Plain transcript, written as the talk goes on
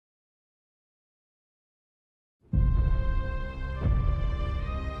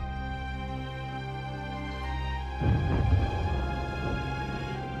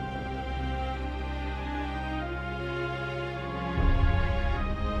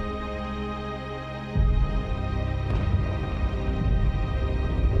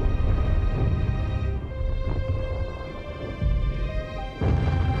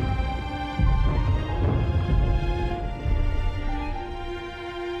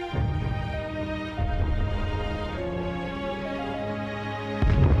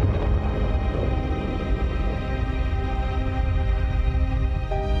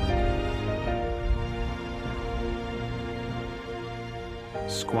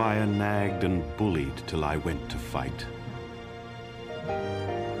squire nagged and bullied till I went to fight.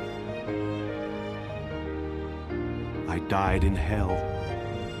 I died in hell.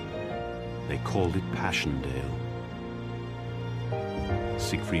 They called it Passchendaele.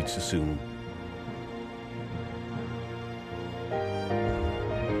 Siegfried Sassoon.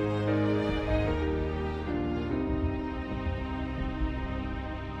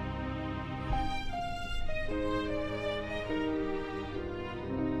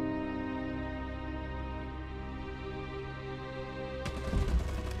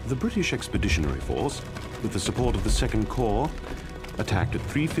 The British Expeditionary Force, with the support of the Second Corps, attacked at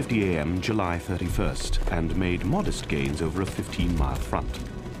 3:50 a.m. July 31st and made modest gains over a 15-mile front.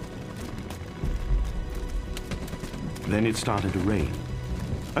 Then it started to rain.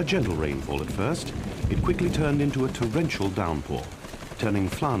 A gentle rainfall at first, it quickly turned into a torrential downpour, turning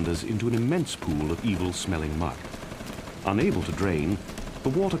Flanders into an immense pool of evil-smelling mud. Unable to drain, the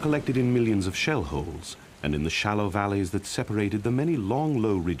water collected in millions of shell holes and in the shallow valleys that separated the many long,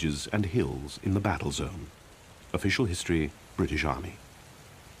 low ridges and hills in the battle zone. Official history, British Army.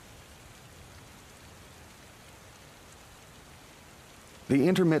 The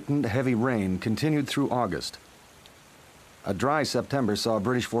intermittent heavy rain continued through August. A dry September saw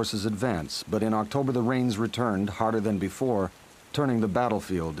British forces advance, but in October the rains returned harder than before, turning the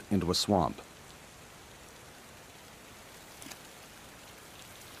battlefield into a swamp.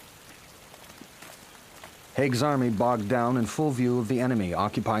 Haig's army bogged down in full view of the enemy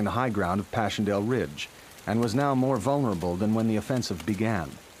occupying the high ground of Passchendaele Ridge, and was now more vulnerable than when the offensive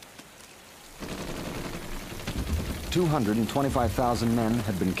began. 225,000 men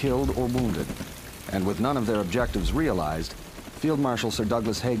had been killed or wounded, and with none of their objectives realized, Field Marshal Sir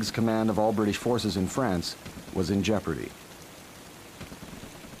Douglas Haig's command of all British forces in France was in jeopardy.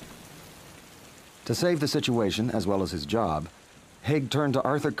 To save the situation, as well as his job, Haig turned to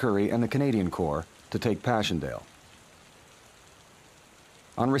Arthur Currie and the Canadian Corps to take Passchendaele.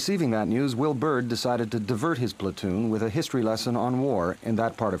 On receiving that news, Will Byrd decided to divert his platoon with a history lesson on war in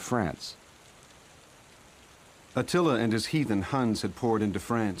that part of France. Attila and his heathen Huns had poured into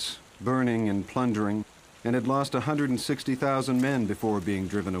France, burning and plundering, and had lost 160,000 men before being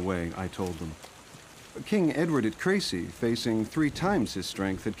driven away, I told them. King Edward at Crécy, facing 3 times his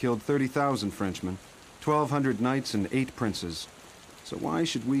strength, had killed 30,000 Frenchmen, 1,200 knights and 8 princes. So why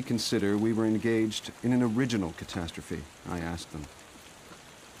should we consider we were engaged in an original catastrophe, I asked them.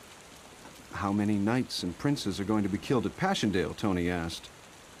 How many knights and princes are going to be killed at Passchendaele, Tony asked.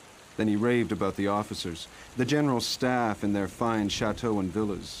 Then he raved about the officers, the general staff in their fine chateaux and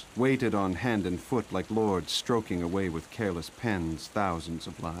villas, weighted on hand and foot like lords stroking away with careless pens thousands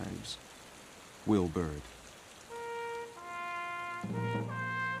of lives. Will Byrd.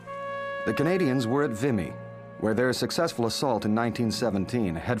 The Canadians were at Vimy, where their successful assault in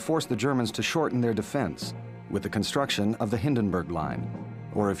 1917 had forced the Germans to shorten their defense with the construction of the Hindenburg Line,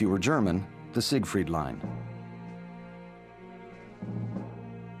 or if you were German, the Siegfried Line.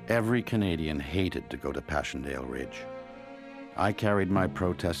 Every Canadian hated to go to Passchendaele Ridge. I carried my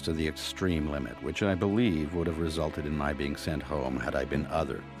protest to the extreme limit, which I believe would have resulted in my being sent home had I been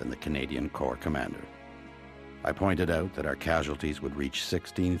other than the Canadian Corps commander. I pointed out that our casualties would reach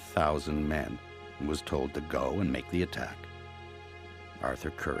 16,000 men and was told to go and make the attack. Arthur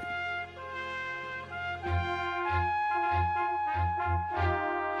Currie.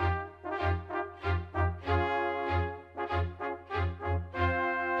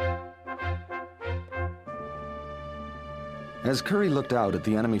 As Currie looked out at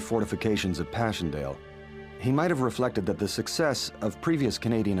the enemy fortifications at Passchendaele, he might have reflected that the success of previous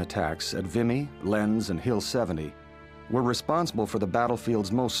Canadian attacks at Vimy, Lens, and Hill 70 were responsible for the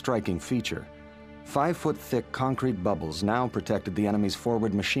battlefield's most striking feature. 5-foot-thick concrete bubbles now protected the enemy's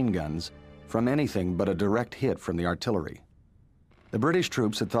forward machine guns from anything but a direct hit from the artillery. The British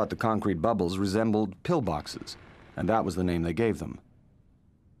troops had thought the concrete bubbles resembled pillboxes, and that was the name they gave them.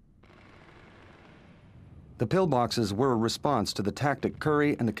 The pillboxes were a response to the tactic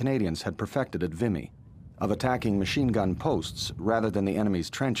Currie and the Canadians had perfected at Vimy, of attacking machine gun posts rather than the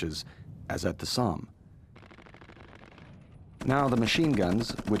enemy's trenches, as at the Somme. Now the machine guns,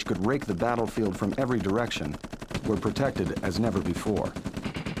 which could rake the battlefield from every direction, were protected as never before.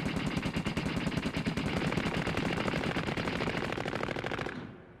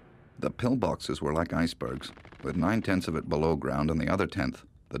 The pillboxes were like icebergs, with 9/10 of it below ground and the other 10th,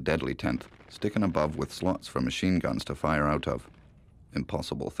 the deadly 10th, sticking above with slots for machine guns to fire out of.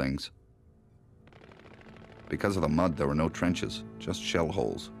 Impossible things. Because of the mud, there were no trenches, just shell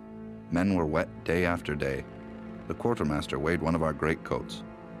holes. Men were wet day after day. The quartermaster weighed one of our greatcoats.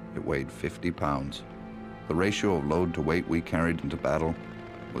 It weighed 50 pounds. The ratio of load to weight we carried into battle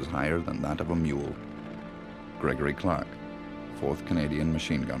was higher than that of a mule. Gregory Clark, 4th Canadian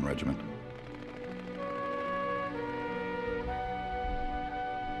Machine Gun Regiment.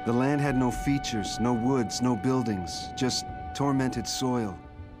 The land had no features, no woods, no buildings, just tormented soil.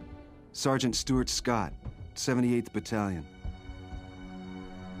 Sergeant Stuart Scott, 78th Battalion.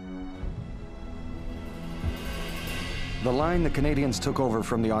 The line the Canadians took over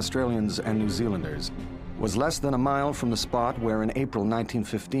from the Australians and New Zealanders was less than a mile from the spot where in April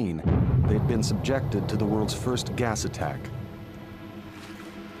 1915 they'd been subjected to the world's first gas attack.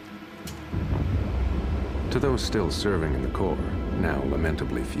 To those still serving in the Corps, now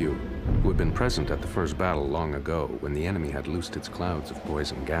lamentably few, who had been present at the first battle long ago when the enemy had loosed its clouds of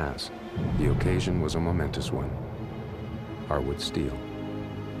poison gas, the occasion was a momentous one. Harwood Steel.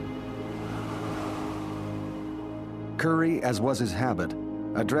 Currie, as was his habit,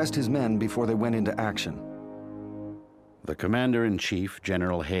 addressed his men before they went into action. The Commander-in-Chief,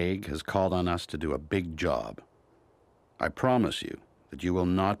 General Haig, has called on us to do a big job. I promise you that you will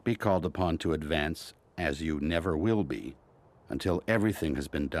not be called upon to advance, as you never will be, until everything has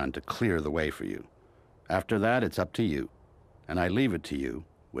been done to clear the way for you. After that, it's up to you, and I leave it to you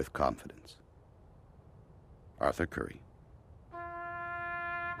with confidence. Arthur Currie.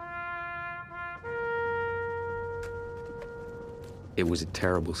 It was a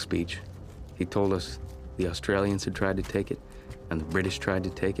terrible speech. He told us the Australians had tried to take it, and the British tried to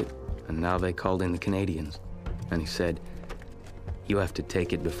take it, and now they called in the Canadians. And he said, "You have to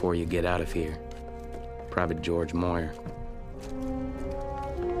take it before you get out of here." Private George Moyer.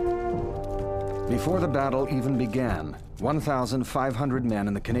 Before the battle even began, 1,500 men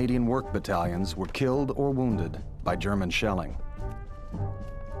in the Canadian work battalions were killed or wounded by German shelling.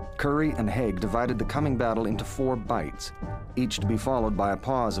 Currie and Haig divided the coming battle into 4 bites, each to be followed by a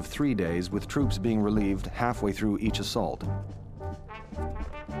pause of 3 days with troops being relieved halfway through each assault.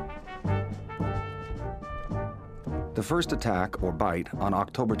 The first attack, or bite, on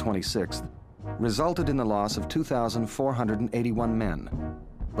October 26th resulted in the loss of 2,481 men,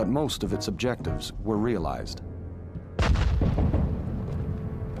 but most of its objectives were realized.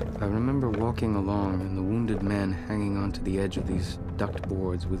 I remember walking along and the wounded men hanging onto the edge of these duct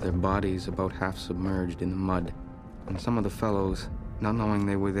boards with their bodies about half submerged in the mud. And some of the fellows, not knowing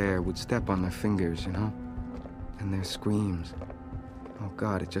they were there, would step on their fingers, you know? And their screams. Oh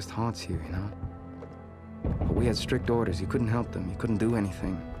God, it just haunts you, you know? But we had strict orders. You couldn't help them. You couldn't do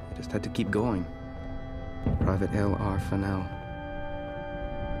anything. You just had to keep going. Private L.R. Fennell.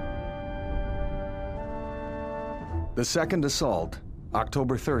 The second assault,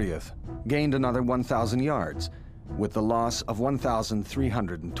 October 30th, gained another 1,000 yards, with the loss of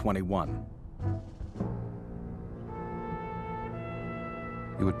 1,321.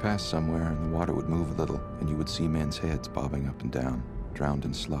 You would pass somewhere and the water would move a little and you would see men's heads bobbing up and down, drowned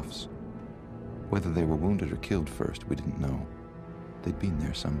in sloughs. Whether they were wounded or killed first, we didn't know. They'd been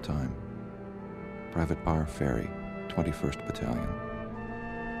there some time. Private R. Ferry, 21st Battalion.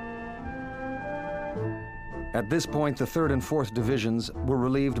 At this point, the 3rd and 4th Divisions were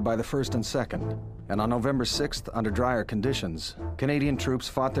relieved by the 1st and 2nd, and on November 6th, under drier conditions, Canadian troops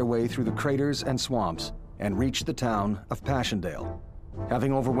fought their way through the craters and swamps and reached the town of Passchendaele,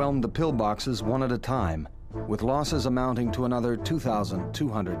 having overwhelmed the pillboxes one at a time, with losses amounting to another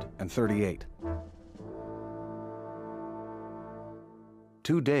 2,238.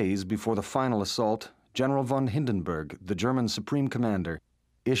 2 days before the final assault, General von Hindenburg, the German Supreme Commander,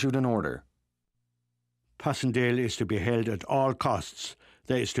 issued an order. Passchendaele is to be held at all costs.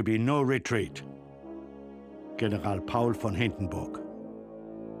 There is to be no retreat. General Paul von Hindenburg.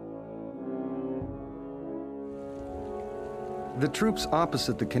 The troops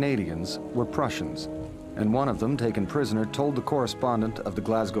opposite the Canadians were Prussians, and one of them, taken prisoner, told the correspondent of the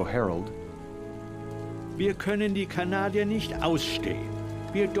Glasgow Herald, Wir können die Kanadier nicht ausstehen.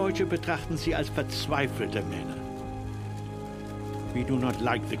 Wir Deutsche betrachten sie als verzweifelte Männer. We do not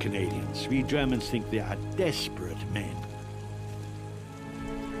like the Canadians. We Germans think they are desperate men.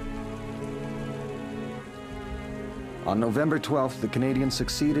 On November 12th, the Canadians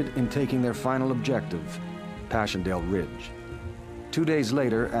succeeded in taking their final objective, Passchendaele Ridge. 2 days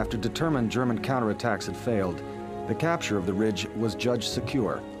later, after determined German counterattacks had failed, the capture of the ridge was judged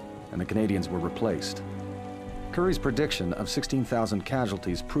secure, and the Canadians were replaced. Currie's prediction of 16,000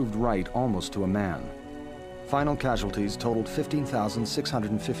 casualties proved right almost to a man. Final casualties totaled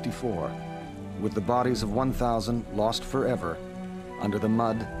 15,654, with the bodies of 1,000 lost forever under the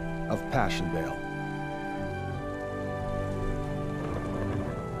mud of Passchendaele.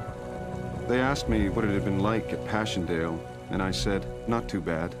 They asked me what it had been like at Passchendaele, and I said, not too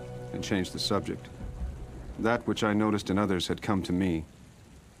bad, and changed the subject. That which I noticed in others had come to me.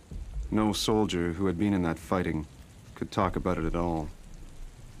 No soldier who had been in that fighting could talk about it at all.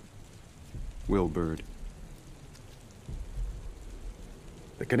 Will Byrd.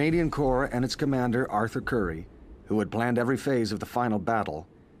 The Canadian Corps and its commander, Arthur Currie, who had planned every phase of the final battle,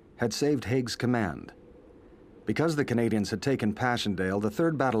 had saved Haig's command. Because the Canadians had taken Passchendaele, the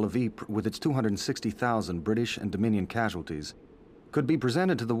Third Battle of Ypres, with its 260,000 British and Dominion casualties, could be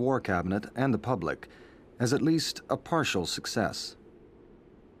presented to the War Cabinet and the public as at least a partial success.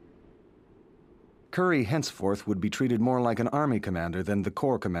 Currie henceforth would be treated more like an army commander than the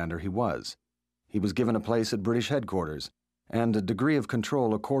Corps commander he was. He was given a place at British headquarters, and a degree of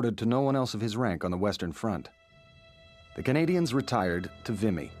control accorded to no one else of his rank on the Western Front. The Canadians retired to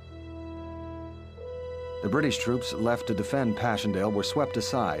Vimy. The British troops left to defend Passchendaele were swept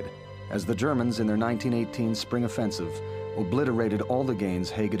aside as the Germans in their 1918 spring offensive obliterated all the gains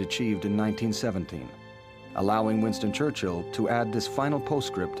Haig had achieved in 1917, allowing Winston Churchill to add this final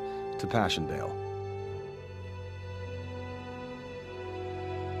postscript to Passchendaele.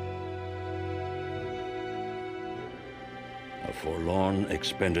 A forlorn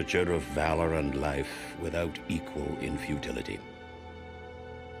expenditure of valor and life without equal in futility.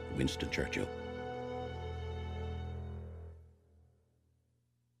 Winston Churchill.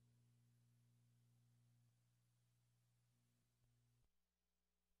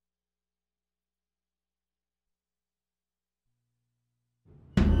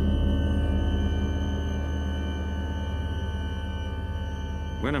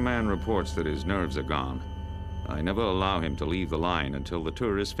 When a man reports that his nerves are gone, I never allow him to leave the line until the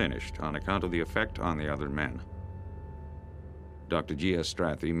tour is finished on account of the effect on the other men. Dr. G.S.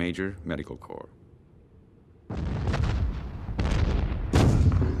 Strathy, Major, Medical Corps.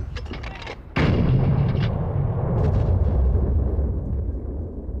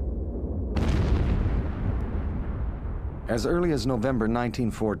 As early as November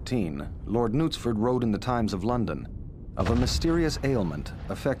 1914, Lord Knutsford wrote in the Times of London of a mysterious ailment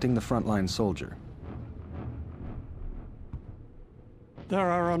affecting the frontline soldier. There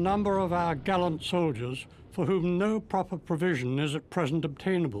are a number of our gallant soldiers for whom no proper provision is at present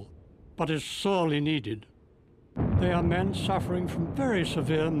obtainable, but is sorely needed. They are men suffering from very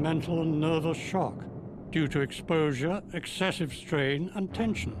severe mental and nervous shock due to exposure, excessive strain, and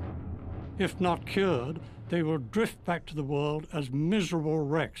tension. If not cured, they will drift back to the world as miserable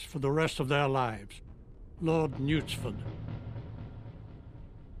wrecks for the rest of their lives. Lord Knutsford.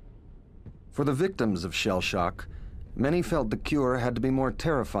 For the victims of shell shock, many felt the cure had to be more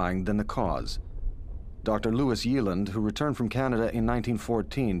terrifying than the cause. Dr. Louis Yealand, who returned from Canada in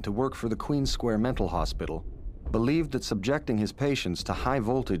 1914 to work for the Queen's Square Mental Hospital, believed that subjecting his patients to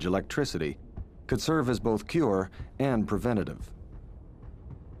high-voltage electricity could serve as both cure and preventative.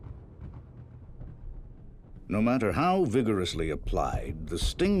 No matter how vigorously applied, the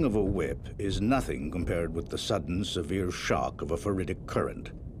sting of a whip is nothing compared with the sudden, severe shock of a ferritic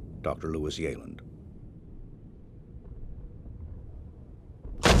current. Dr. Louis Yealand.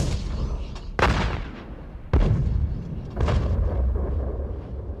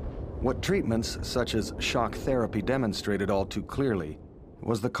 What treatments such as shock therapy demonstrated all too clearly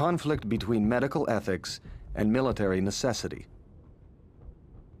was the conflict between medical ethics and military necessity.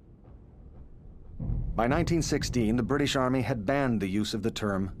 By 1916, the British Army had banned the use of the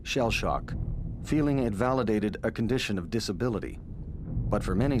term shell shock, feeling it validated a condition of disability. But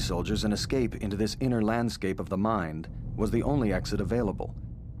for many soldiers, an escape into this inner landscape of the mind was the only exit available.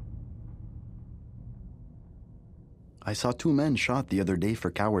 I saw 2 men shot the other day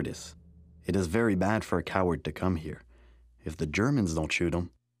for cowardice. It is very bad for a coward to come here. If the Germans don't shoot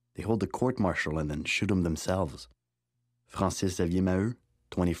them, they hold a court-martial and then shoot them themselves. Francis Xavier Maheu,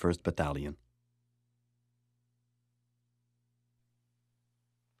 21st Battalion.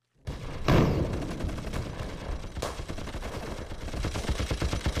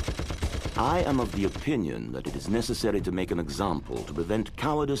 I am of the opinion that it is necessary to make an example to prevent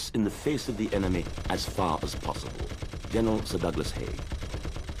cowardice in the face of the enemy as far as possible. General Sir Douglas Haig.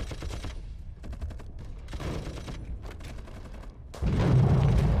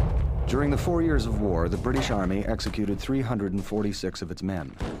 During the 4 years of war, the British Army executed 346 of its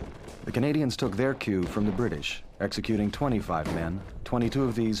men. The Canadians took their cue from the British, executing 25 men, 22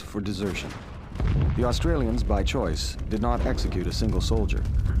 of these for desertion. The Australians, by choice, did not execute a single soldier.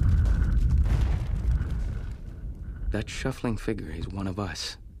 That shuffling figure is one of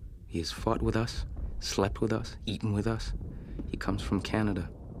us. He has fought with us, slept with us, eaten with us. He comes from Canada,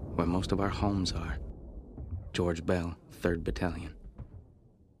 where most of our homes are. George Bell, 3rd Battalion.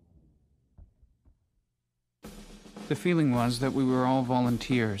 The feeling was that we were all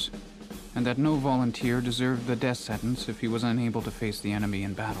volunteers, and that no volunteer deserved the death sentence if he was unable to face the enemy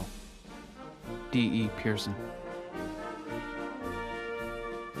in battle. D.E. Pearson.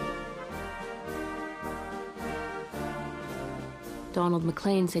 Donald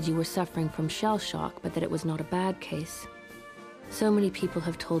McLean said you were suffering from shell shock, but that it was not a bad case. So many people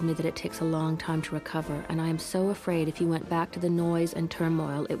have told me that it takes a long time to recover, and I am so afraid if you went back to the noise and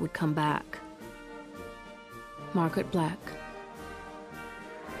turmoil, it would come back. Margaret Black.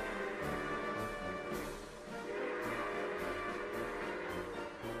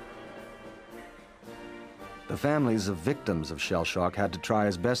 The families of victims of shell shock had to try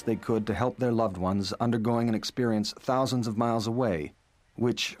as best they could to help their loved ones undergoing an experience thousands of miles away,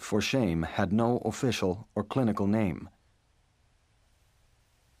 which, for shame, had no official or clinical name.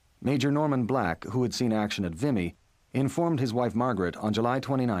 Major Norman Black, who had seen action at Vimy, informed his wife Margaret on July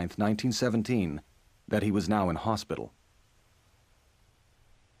 29, 1917, that he was now in hospital.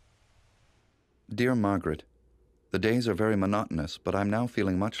 Dear Margaret, the days are very monotonous, but I'm now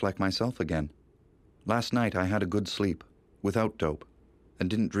feeling much like myself again. Last night I had a good sleep, without dope, and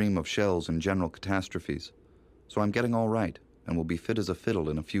didn't dream of shells and general catastrophes, so I'm getting all right and will be fit as a fiddle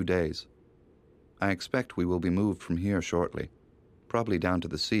in a few days. I expect we will be moved from here shortly, probably down to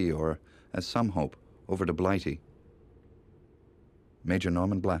the sea or, as some hope, over to Blighty. Major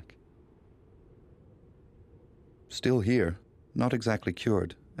Norman Black. Still here, not exactly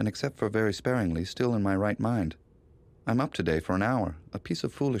cured, and except for very sparingly, still in my right mind. I'm up today for an hour, a piece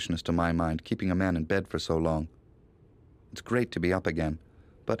of foolishness to my mind, keeping a man in bed for so long. It's great to be up again,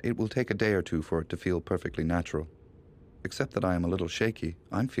 but it will take a day or two for it to feel perfectly natural. Except that I am a little shaky,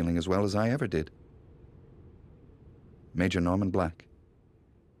 I'm feeling as well as I ever did. Major Norman Black.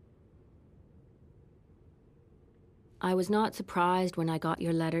 I was not surprised when I got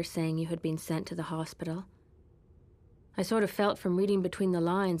your letter saying you had been sent to the hospital. I sort of felt from reading between the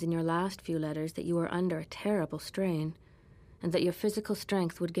lines in your last few letters that you were under a terrible strain, and that your physical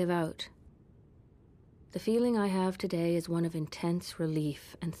strength would give out. The feeling I have today is one of intense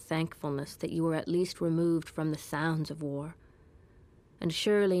relief and thankfulness that you were at least removed from the sounds of war. And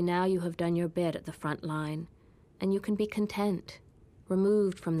surely now you have done your bit at the front line, and you can be content,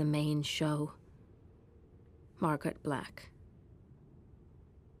 removed from the main show. Margaret Black.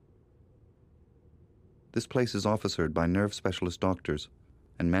 This place is officered by nerve specialist doctors,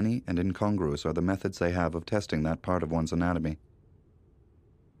 and many and incongruous are the methods they have of testing that part of one's anatomy.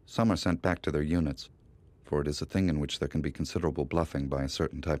 Some are sent back to their units, for it is a thing in which there can be considerable bluffing by a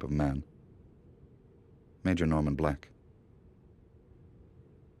certain type of man. Major Norman Black.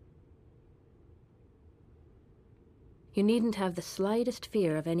 You needn't have the slightest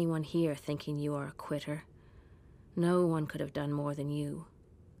fear of anyone here thinking you are a quitter. No one could have done more than you.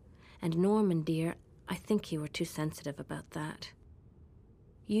 And Norman, dear, I think you were too sensitive about that.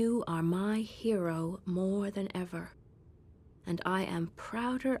 You are my hero more than ever, and I am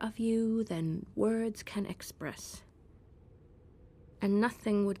prouder of you than words can express. And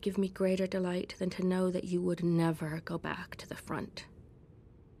nothing would give me greater delight than to know that you would never go back to the front.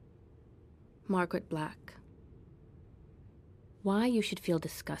 Margaret Black. Why you should feel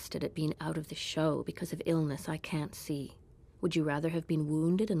disgusted at being out of the show because of illness I can't see. Would you rather have been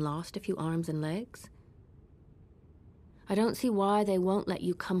wounded and lost a few arms and legs? I don't see why they won't let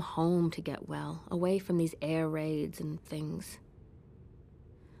you come home to get well, away from these air raids and things.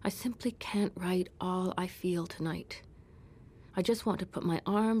 I simply can't write all I feel tonight. I just want to put my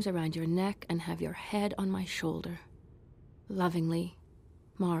arms around your neck and have your head on my shoulder. Lovingly,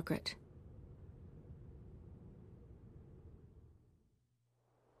 Margaret.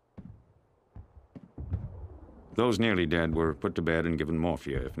 Those nearly dead were put to bed and given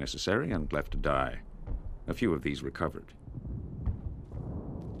morphia if necessary and left to die. A few of these recovered.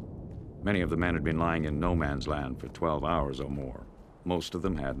 Many of the men had been lying in no man's land for 12 hours or more. Most of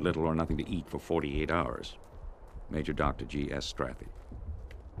them had little or nothing to eat for 48 hours. Major Dr. G.S. Strathy.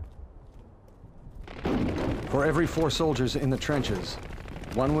 For every 4 soldiers in the trenches,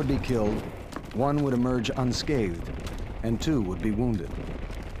 1 would be killed, 1 would emerge unscathed, and 2 would be wounded.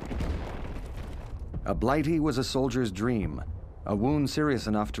 A Blighty was a soldier's dream, a wound serious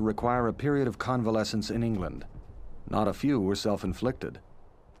enough to require a period of convalescence in England. Not a few were self-inflicted.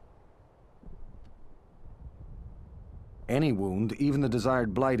 Any wound, even the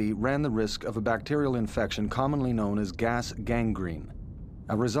desired Blighty, ran the risk of a bacterial infection commonly known as gas gangrene,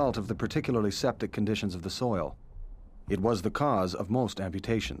 a result of the particularly septic conditions of the soil. It was the cause of most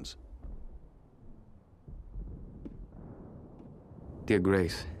amputations. Dear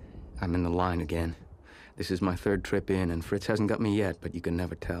Grace, I'm in the line again. This is my 3rd trip in, and Fritz hasn't got me yet, but you can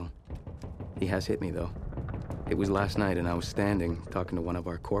never tell. He has hit me, though. It was last night, and I was standing, talking to one of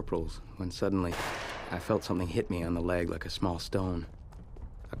our corporals, when suddenly I felt something hit me on the leg like a small stone.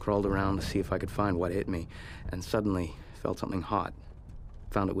 A Crawled around to see if I could find what hit me, and suddenly felt something hot.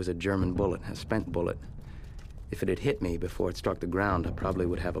 Found it was a German bullet, a spent bullet. If it had hit me before it struck the ground, I probably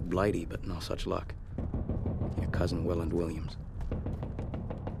would have a blighty, but no such luck. Your cousin Welland Williams.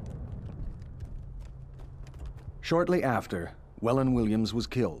 Shortly after, Welland Williams was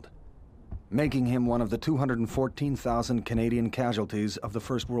killed, making him one of the 214,000 Canadian casualties of the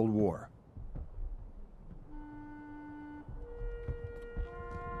First World War.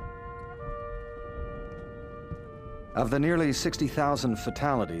 Of the nearly 60,000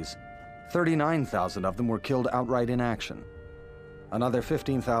 fatalities, 39,000 of them were killed outright in action. Another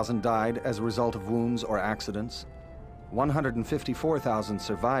 15,000 died as a result of wounds or accidents. 154,000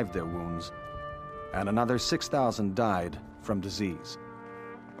 survived their wounds, and another 6,000 died from disease.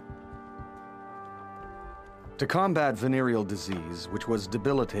 To combat venereal disease, which was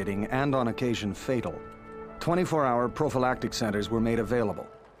debilitating and on occasion fatal, 24-hour prophylactic centers were made available.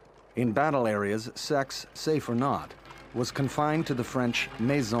 In battle areas, sex, safe or not, was confined to the French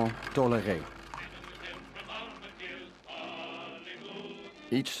maison tolérée.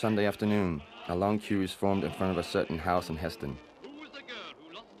 Each Sunday afternoon, a long queue is formed in front of a certain house in Heston.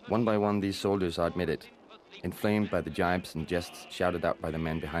 One by one, these soldiers are admitted, inflamed by the jibes and jests shouted out by the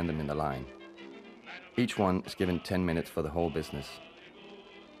men behind them in the line. Each one is given 10 minutes for the whole business.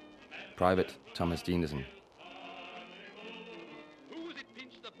 Private Thomas Dinesen.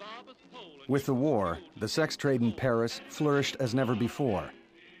 With the war, the sex trade in Paris flourished as never before,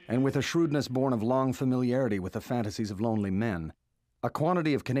 and with a shrewdness born of long familiarity with the fantasies of lonely men, a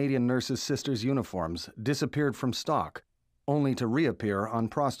quantity of Canadian nurses' sisters' uniforms disappeared from stock, only to reappear on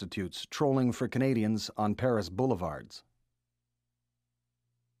prostitutes trolling for Canadians on Paris boulevards.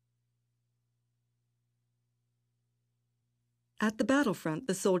 At the battlefront,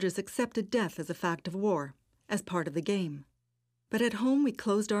 the soldiers accepted death as a fact of war, as part of the game. But at home, we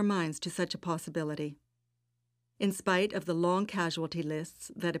closed our minds to such a possibility. In spite of the long casualty lists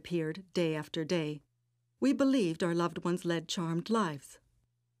that appeared day after day, we believed our loved ones led charmed lives.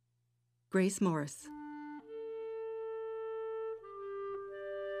 Grace Morris.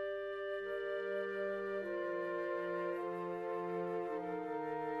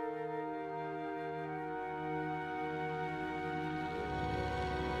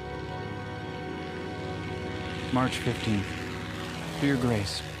 March 15th. Dear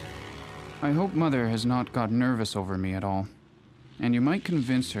Grace, I hope Mother has not got nervous over me at all. And you might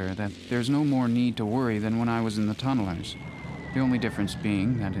convince her that there's no more need to worry than when I was in the tunnelers. The only difference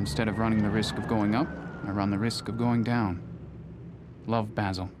being that instead of running the risk of going up, I run the risk of going down. Love,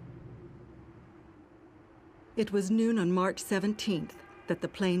 Basil. It was noon on March 17th that the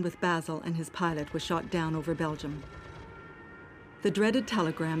plane with Basil and his pilot was shot down over Belgium. The dreaded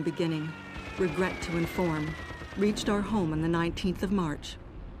telegram beginning, "Regret to inform," reached our home on the 19th of March.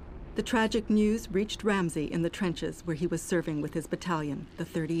 The tragic news reached Ramsey in the trenches where he was serving with his battalion, the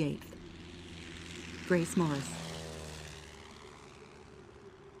 38th. Grace Morris.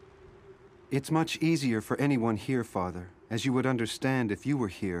 It's much easier for anyone here, Father, as you would understand if you were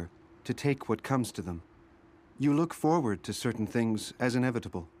here, to take what comes to them. You look forward to certain things as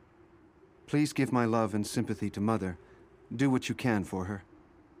inevitable. Please give my love and sympathy to Mother. Do what you can for her.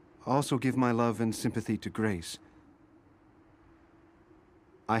 Also give my love and sympathy to Grace.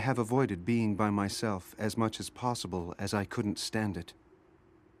 I have avoided being by myself as much as possible as I couldn't stand it.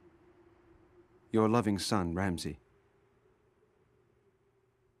 Your loving son, Ramsey.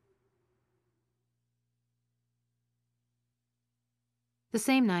 The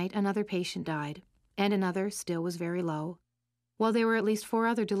same night, another patient died, and another still was very low, while there were at least 4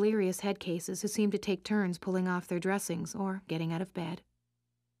 other delirious head cases who seemed to take turns pulling off their dressings or getting out of bed.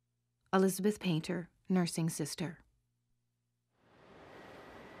 Elizabeth Painter, nursing sister.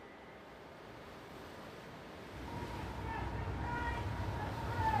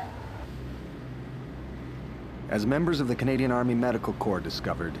 As members of the Canadian Army Medical Corps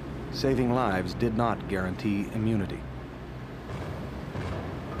discovered, saving lives did not guarantee immunity.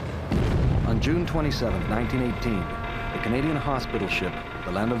 On June 27, 1918, the Canadian hospital ship,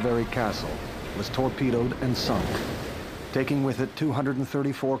 the Llandovery Castle, was torpedoed and sunk, taking with it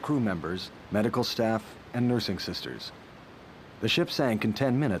 234 crew members, medical staff, and nursing sisters. The ship sank in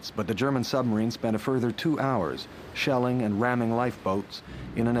 10 minutes, but the German submarine spent a further 2 hours shelling and ramming lifeboats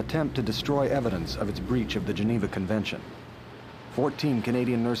in an attempt to destroy evidence of its breach of the Geneva Convention. 14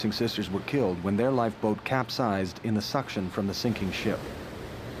 Canadian nursing sisters were killed when their lifeboat capsized in the suction from the sinking ship.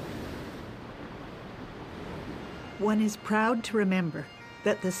 One is proud to remember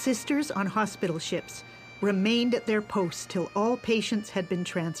that the sisters on hospital ships remained at their posts till all patients had been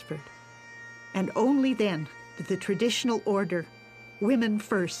transferred. And only then did the traditional order Women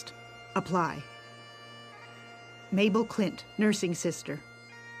first. Apply. Mabel Clint, nursing sister.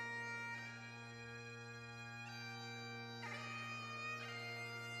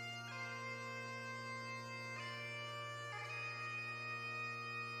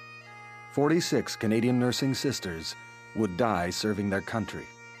 "46 Canadian nursing sisters would die serving their country.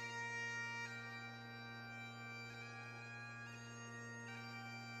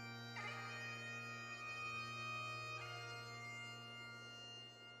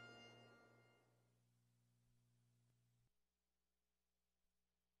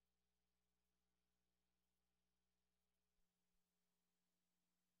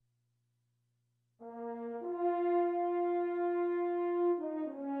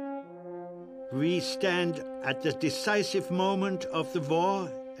 We stand at the decisive moment of the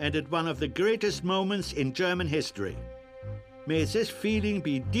war and at one of the greatest moments in German history. May this feeling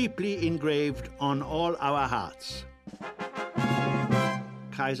be deeply engraved on all our hearts.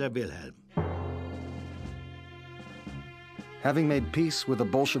 Kaiser Wilhelm. Having made peace with the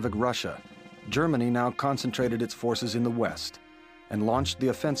Bolshevik Russia, Germany now concentrated its forces in the West and launched the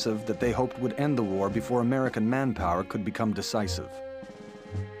offensive that they hoped would end the war before American manpower could become decisive.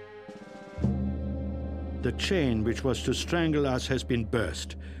 The chain which was to strangle us has been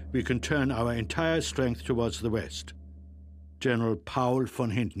burst. We can turn our entire strength towards the West. General Paul von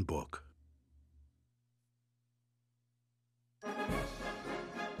Hindenburg.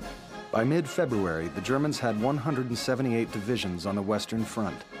 By mid-February, the Germans had 178 divisions on the Western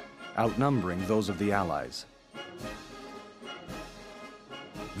Front, outnumbering those of the Allies.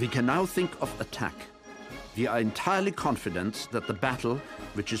 We can now think of attack. We are entirely confident that the battle,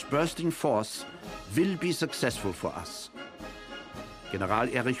 which is bursting forth, will be successful for us. General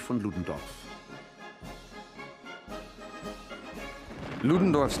Erich von Ludendorff.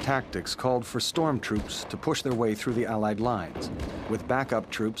 Ludendorff's tactics called for storm troops to push their way through the Allied lines, with backup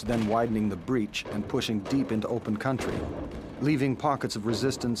troops then widening the breach and pushing deep into open country, leaving pockets of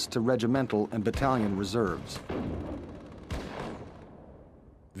resistance to regimental and battalion reserves.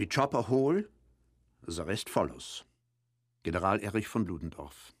 We chop a hole, the rest follows. General Erich von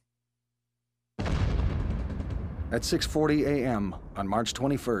Ludendorff. At 6:40 a.m. on March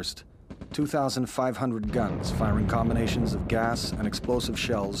 21st, 2,500 guns firing combinations of gas and explosive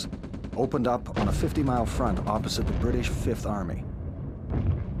shells opened up on a 50-mile front opposite the British Fifth Army.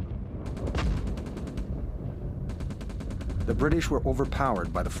 The British were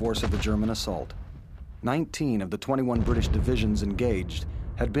overpowered by the force of the German assault. 19 of the 21 British divisions engaged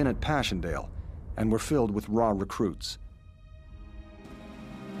had been at Passchendaele and were filled with raw recruits.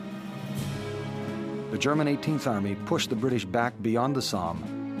 The German 18th Army pushed the British back beyond the Somme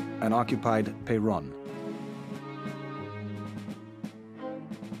and occupied Péronne.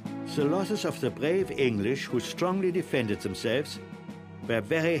 The losses of the brave English, who strongly defended themselves, were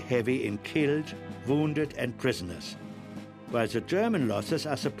very heavy in killed, wounded, and prisoners, while the German losses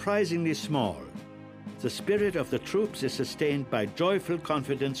are surprisingly small. The spirit of the troops is sustained by joyful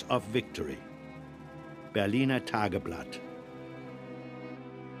confidence of victory. Berliner Tageblatt.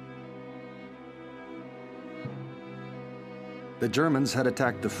 The Germans had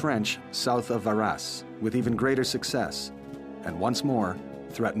attacked the French south of Arras with even greater success, and once more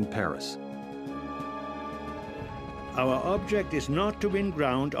threatened Paris. Our object is not to win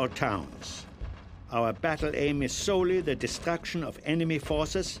ground or towns. Our battle aim is solely the destruction of enemy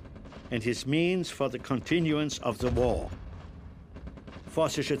forces and his means for the continuance of the war.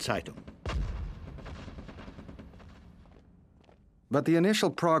 Vossische Zeitung. But the initial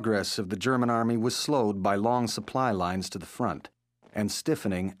progress of the German army was slowed by long supply lines to the front and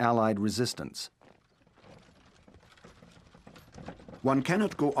stiffening Allied resistance. One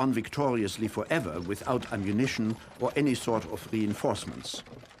cannot go on victoriously forever without ammunition or any sort of reinforcements.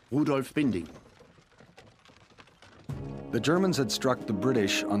 Rudolf Binding. The Germans had struck the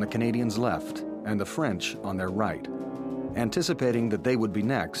British on the Canadians' left and the French on their right. Anticipating that they would be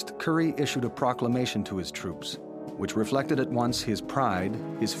next, Currie issued a proclamation to his troops, which reflected at once his pride,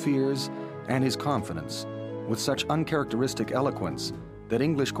 his fears, and his confidence, with such uncharacteristic eloquence that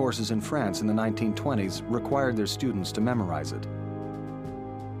English courses in France in the 1920s required their students to memorize it.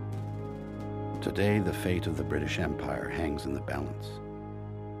 Today, the fate of the British Empire hangs in the balance.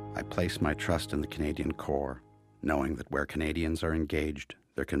 I place my trust in the Canadian Corps, knowing that where Canadians are engaged,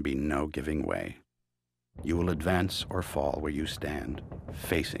 there can be no giving way. You will advance or fall where you stand,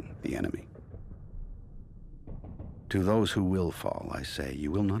 facing the enemy. To those who will fall, I say, you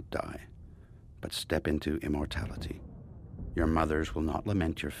will not die, but step into immortality. Your mothers will not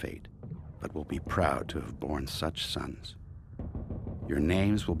lament your fate, but will be proud to have borne such sons. Your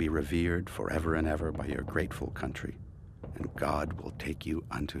names will be revered forever and ever by your grateful country. and God will take you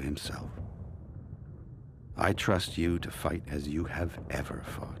unto himself. I trust you to fight as you have ever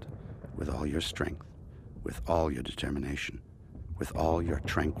fought, with all your strength, with all your determination, with all your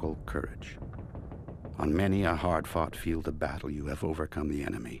tranquil courage. On many a hard-fought field of battle you have overcome the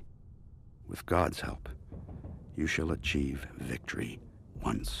enemy. With God's help, you shall achieve victory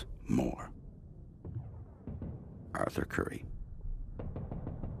once more. Arthur Currie.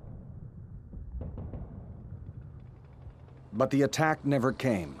 But the attack never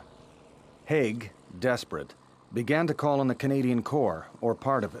came. Haig, desperate, began to call on the Canadian Corps, or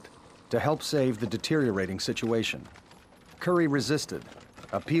part of it, to help save the deteriorating situation. Currie resisted,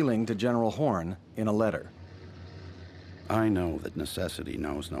 appealing to General Horne in a letter. I know that necessity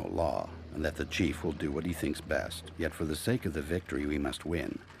knows no law, and that the chief will do what he thinks best. Yet for the sake of the victory we must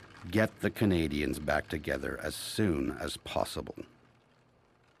win. Get the Canadians back together as soon as possible.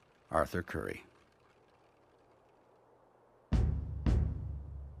 Arthur Currie.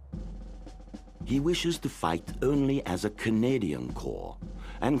 He wishes to fight only as a Canadian Corps,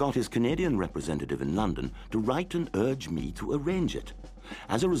 and got his Canadian representative in London to write and urge me to arrange it.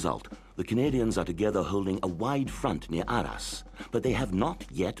 As a result, the Canadians are together holding a wide front near Arras, but they have not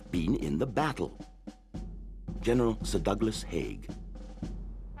yet been in the battle. General Sir Douglas Haig.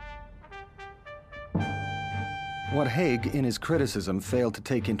 What Haig, in his criticism, failed to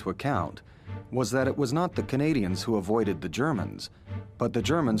take into account was that it was not the Canadians who avoided the Germans, but the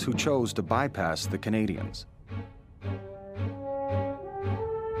Germans who chose to bypass the Canadians.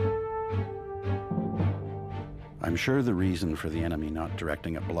 I'm sure the reason for the enemy not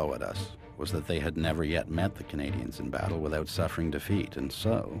directing a blow at us was that they had never yet met the Canadians in battle without suffering defeat, and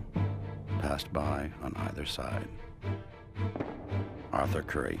so passed by on either side. Arthur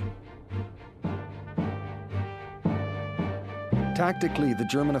Currie. Tactically, the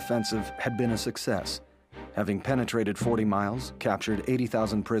German offensive had been a success, having penetrated 40 miles, captured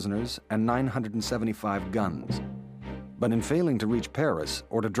 80,000 prisoners, and 975 guns. But in failing to reach Paris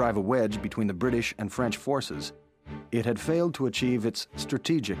or to drive a wedge between the British and French forces, it had failed to achieve its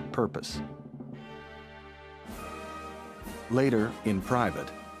strategic purpose. Later, in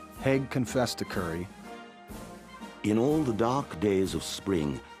private, Haig confessed to Currie, "In all the dark days of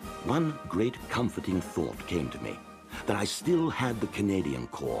spring, one great comforting thought came to me, that I still had the Canadian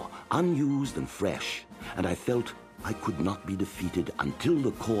Corps, unused and fresh, and I felt I could not be defeated until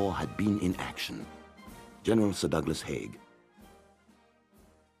the Corps had been in action." General Sir Douglas Haig.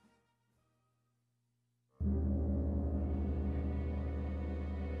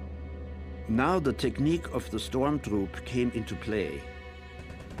 Now the technique of the stormtroop came into play.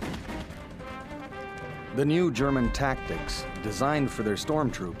 The new German tactics, designed for their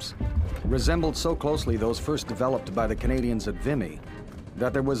stormtroops, resembled so closely those first developed by the Canadians at Vimy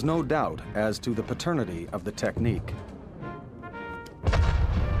that there was no doubt as to the paternity of the technique.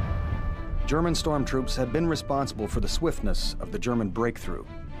 German stormtroops had been responsible for the swiftness of the German breakthrough.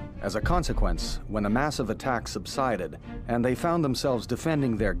 As a consequence, when the massive attack subsided and they found themselves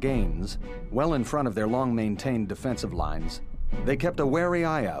defending their gains, well in front of their long-maintained defensive lines, they kept a wary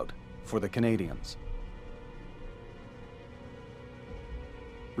eye out for the Canadians.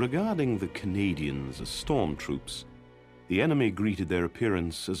 Regarding the Canadians as stormtroops, the enemy greeted their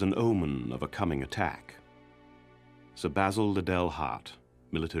appearance as an omen of a coming attack. Sir Basil Liddell Hart,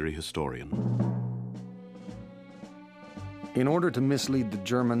 military historian. In order to mislead the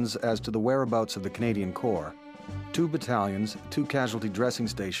Germans as to the whereabouts of the Canadian Corps, 2 battalions, 2 casualty dressing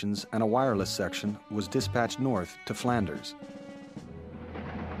stations, and a wireless section was dispatched north to Flanders.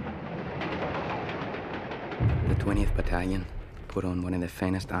 The 20th Battalion put on one of the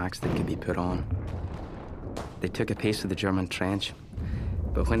finest acts that could be put on. They took a piece of the German trench,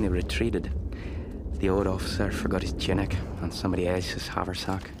 but when they retreated, the old officer forgot his tunic and somebody else's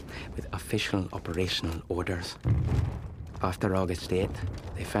haversack with official operational orders. After August 8th,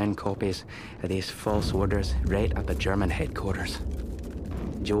 they found copies of these false orders right at the German headquarters.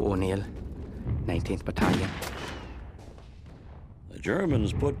 Joe O'Neill, 19th Battalion. The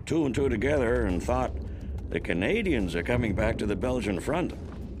Germans put 2 and 2 together and thought, the Canadians are coming back to the Belgian front.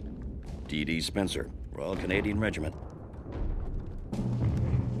 D.D. Spencer, Royal Canadian Regiment.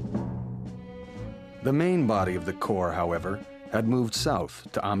 The main body of the Corps, however, had moved south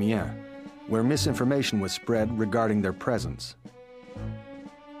to Amiens, where misinformation was spread regarding their presence.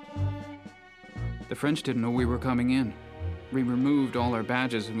 The French didn't know we were coming in. We removed all our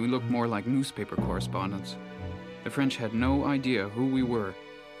badges and we looked more like newspaper correspondents. The French had no idea who we were,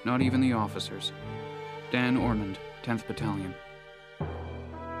 not even the officers. Dan Ormond, 10th Battalion.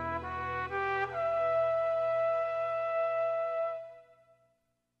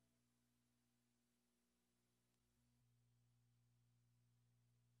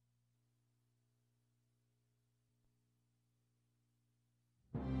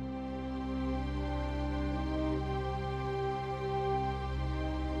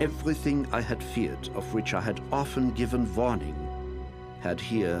 Everything I had feared, of which I had often given warning, had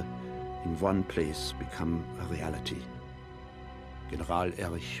here, in one place, become a reality. General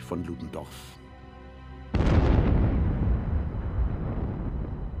Erich von Ludendorff.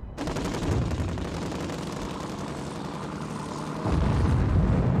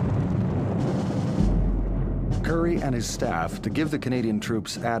 Currie and his staff, to give the Canadian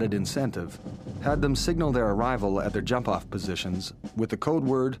troops added incentive, had them signal their arrival at their jump-off positions with the code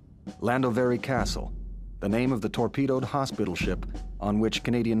word Llandovery Castle, the name of the torpedoed hospital ship on which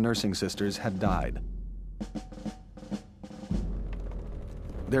Canadian nursing sisters had died.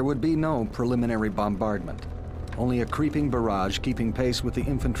 There would be no preliminary bombardment, only a creeping barrage keeping pace with the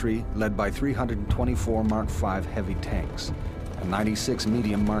infantry led by 324 Mark V heavy tanks and 96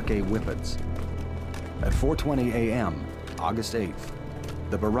 medium Mark A Whippets. At 4:20 a.m., August 8th,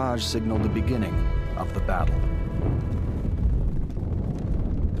 the barrage signaled the beginning of the battle.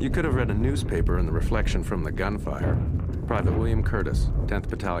 You could have read a newspaper in the reflection from the gunfire. Private William Curtis, 10th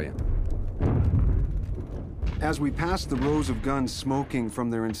Battalion. As we passed the rows of guns smoking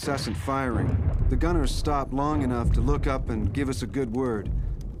from their incessant firing, the gunners stopped long enough to look up and give us a good word.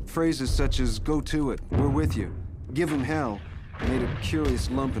 Phrases such as, "Go to it, we're with you," "Give 'em hell," made a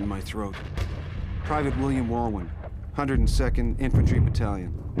curious lump in my throat. Private William Walwyn, 102nd Infantry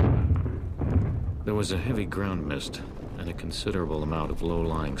Battalion. There was a heavy ground mist and a considerable amount of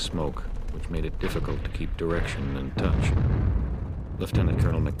low-lying smoke, which made it difficult to keep direction and touch. Lieutenant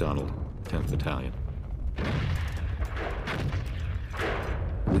Colonel MacDonald, 10th Battalion.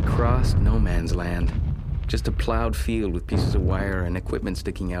 We crossed no man's land. Just a plowed field with pieces of wire and equipment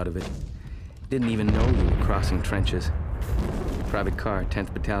sticking out of it. Didn't even know you were crossing trenches. Private Carr,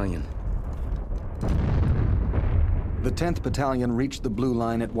 10th Battalion. The 10th Battalion reached the Blue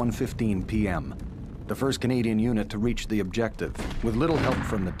Line at 1:15 p.m., the first Canadian unit to reach the objective, with little help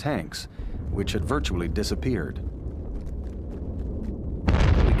from the tanks, which had virtually disappeared.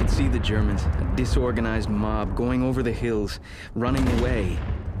 We could see the Germans, a disorganized mob going over the hills, running away.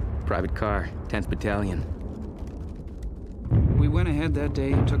 Private Carr, 10th Battalion. We went ahead that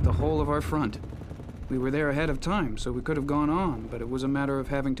day and took the whole of our front. We were there ahead of time, so we could have gone on, but it was a matter of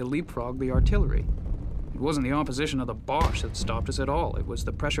having to leapfrog the artillery. It wasn't the opposition of the Boche that stopped us at all. It was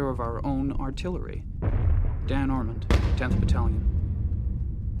the pressure of our own artillery. Dan Ormond, 10th Battalion.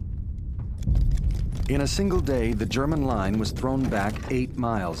 In a single day, the German line was thrown back 8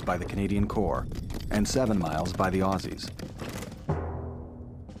 miles by the Canadian Corps and 7 miles by the Aussies.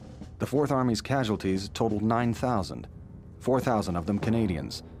 The Fourth Army's casualties totaled 9,000, 4,000 of them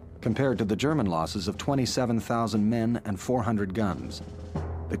Canadians, compared to the German losses of 27,000 men and 400 guns.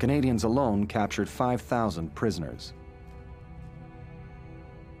 The Canadians alone captured 5,000 prisoners.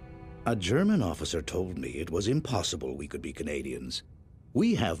 A German officer told me it was impossible we could be Canadians.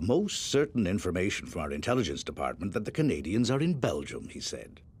 We have most certain information from our intelligence department that the Canadians are in Belgium, he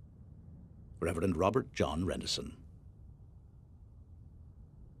said. Reverend Robert John Renison.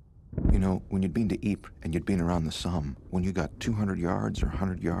 You know, when you'd been to Ypres and you'd been around the Somme, when you got 200 yards or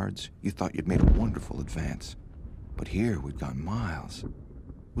 100 yards, you thought you'd made a wonderful advance. But here we'd gone miles.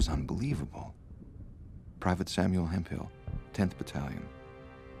 It was unbelievable. Private Samuel Hemphill, 10th Battalion.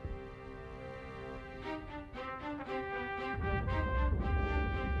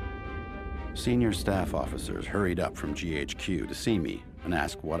 Senior staff officers hurried up from GHQ to see me and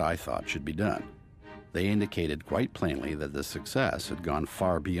ask what I thought should be done. They indicated quite plainly that the success had gone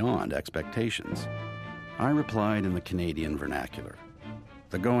far beyond expectations. I replied in the Canadian vernacular,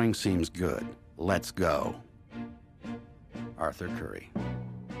 "The going seems good. Let's go." Arthur Currie.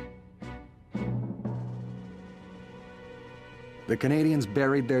 The Canadians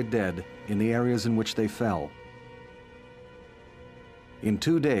buried their dead in the areas in which they fell. In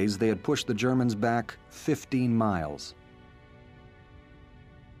 2 days, they had pushed the Germans back 15 miles.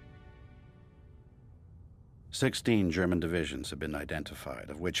 16 German divisions have been identified,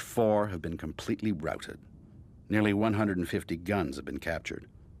 of which 4 have been completely routed. Nearly 150 guns have been captured,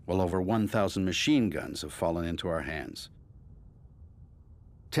 while over 1,000 machine guns have fallen into our hands.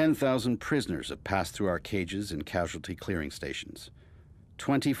 10,000 prisoners have passed through our cages and casualty clearing stations.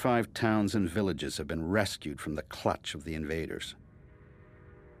 25 towns and villages have been rescued from the clutch of the invaders.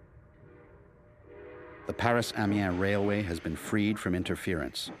 The Paris-Amiens Railway has been freed from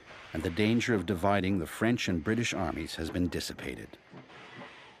interference, and the danger of dividing the French and British armies has been dissipated.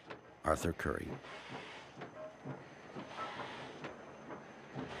 Arthur Currie.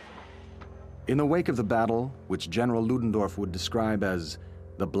 In the wake of the battle, which General Ludendorff would describe as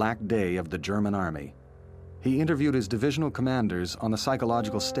the Black Day of the German Army, he interviewed his divisional commanders on the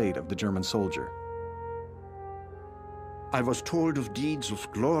psychological state of the German soldier. I was told of deeds of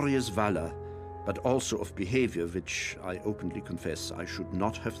glorious valor, but also of behavior which, I openly confess, I should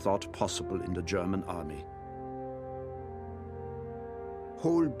not have thought possible in the German army.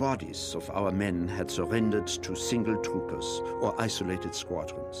 Whole bodies of our men had surrendered to single troopers or isolated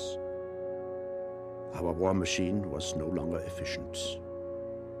squadrons. Our war machine was no longer efficient.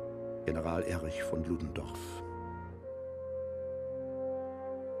 General Erich von Ludendorff.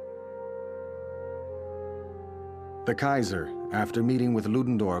 The Kaiser, after meeting with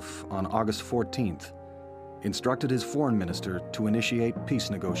Ludendorff on August 14th, instructed his foreign minister to initiate peace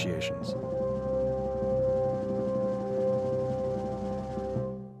negotiations.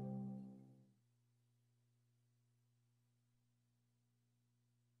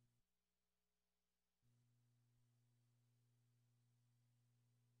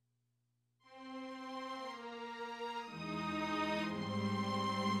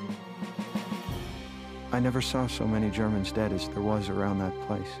 I never saw so many Germans dead as there was around that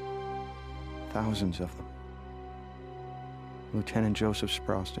place. Thousands of them. Lieutenant Joseph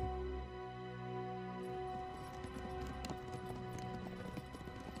Sprosting.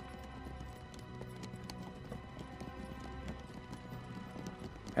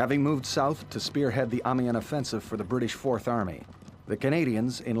 Having moved south to spearhead the Amiens offensive for the British Fourth Army, the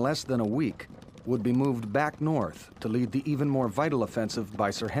Canadians, in less than a week, would be moved back north to lead the even more vital offensive by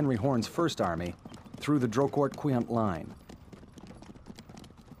Sir Henry Horne's First Army through the Drocourt-Queant line.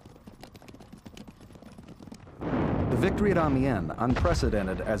 The victory at Amiens,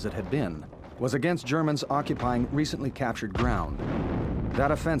 unprecedented as it had been, was against Germans occupying recently captured ground.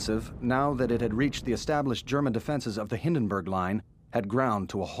 That offensive, now that it had reached the established German defenses of the Hindenburg Line, had ground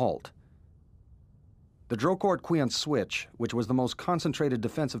to a halt. The Drocourt-Queant switch, which was the most concentrated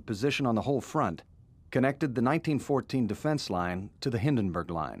defensive position on the whole front, connected the 1914 defense line to the Hindenburg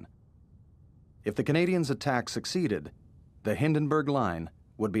Line. If the Canadians' attack succeeded, the Hindenburg Line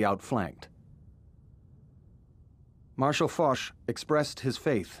would be outflanked. Marshal Foch expressed his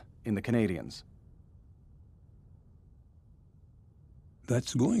faith in the Canadians.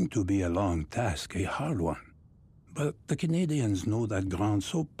 That's going to be a long task, a hard one. But the Canadians know that ground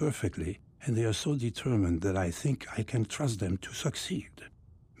so perfectly, and they are so determined that I think I can trust them to succeed.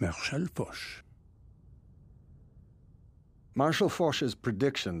 Marshal Foch. Marshal Foch's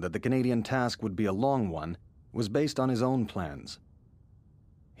prediction that the Canadian task would be a long one was based on his own plans.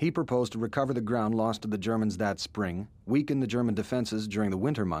 He proposed to recover the ground lost to the Germans that spring, weaken the German defenses during the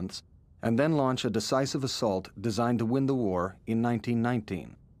winter months, and then launch a decisive assault designed to win the war in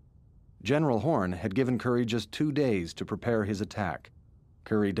 1919. General Horne had given Currie just 2 days to prepare his attack.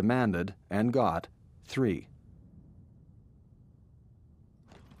 Currie demanded, and got, 3.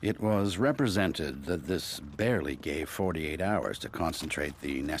 It was represented that this barely gave 48 hours to concentrate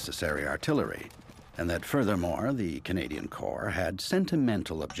the necessary artillery, and that furthermore the Canadian Corps had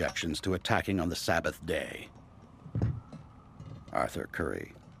sentimental objections to attacking on the Sabbath day. Arthur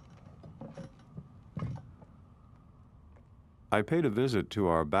Currie. I paid a visit to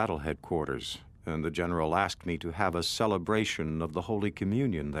our battle headquarters, and the general asked me to have a celebration of the Holy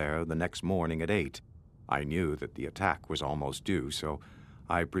Communion there the next morning at 8. I knew that the attack was almost due, so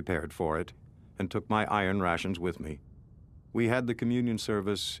I prepared for it and took my iron rations with me. We had the communion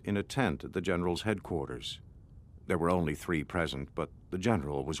service in a tent at the general's headquarters. There were only 3 present, but the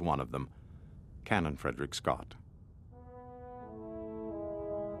general was one of them, Canon Frederick Scott.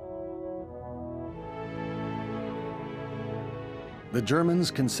 The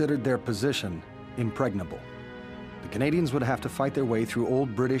Germans considered their position impregnable. The Canadians would have to fight their way through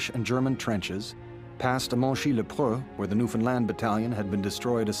old British and German trenches, past Monchy-le-Preux, where the Newfoundland Battalion had been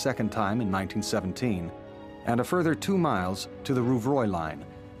destroyed a second time in 1917, and a further 2 miles to the Rouvroy line,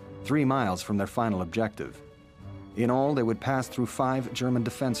 3 miles from their final objective. In all, they would pass through 5 German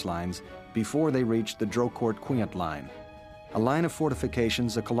defense lines before they reached the Drocourt-Queant line, a line of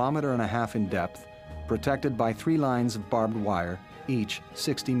fortifications 1.5 kilometers in depth, protected by 3 lines of barbed wire, each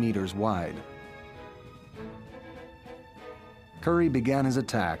 60 meters wide. Currie began his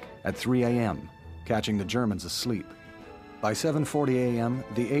attack at 3 a.m., catching the Germans asleep. By 7:40 a.m.,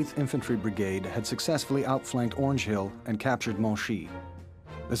 the 8th Infantry Brigade had successfully outflanked Orange Hill and captured Monchy.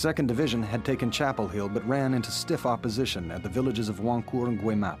 The 2nd Division had taken Chapel Hill but ran into stiff opposition at the villages of Wancourt and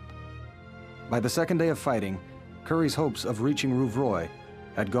Guémap. By the 2nd day of fighting, Currie's hopes of reaching Rouvroy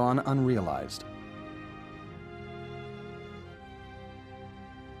had gone unrealized.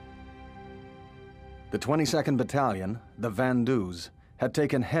 The 22nd Battalion, the Vendoux, had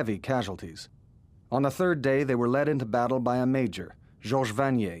taken heavy casualties. On the 3rd day, they were led into battle by a major, Georges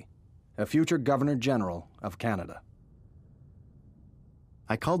Vanier, a future Governor-General of Canada.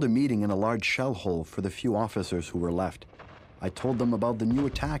 I called a meeting in a large shell hole for the few officers who were left. I told them about the new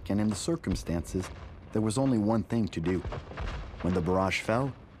attack, and in the circumstances, there was only one thing to do. When the barrage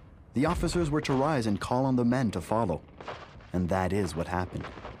fell, the officers were to rise and call on the men to follow. And that is what happened.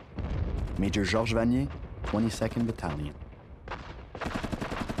 Major Georges Vanier, 22nd Battalion.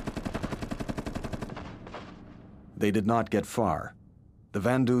 They did not get far. The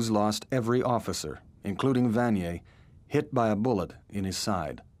Vandus lost every officer, including Vanier, hit by a bullet in his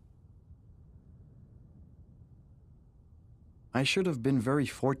side. I should have been very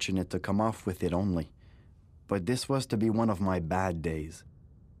fortunate to come off with it only, but this was to be one of my bad days.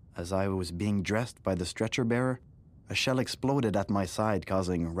 As I was being dressed by the stretcher bearer, a shell exploded at my side,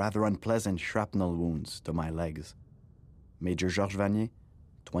 causing rather unpleasant shrapnel wounds to my legs. Major Georges Vanier,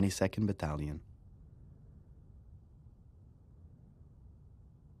 22nd Battalion.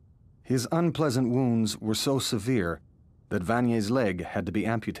 His unpleasant wounds were so severe that Vanier's leg had to be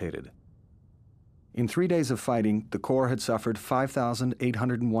amputated. In 3 days of fighting, the Corps had suffered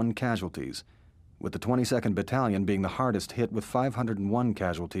 5,801 casualties, with the 22nd Battalion being the hardest hit with 501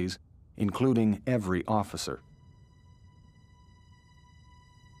 casualties, including every officer.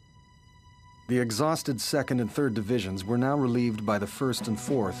 The exhausted 2nd and 3rd Divisions were now relieved by the 1st and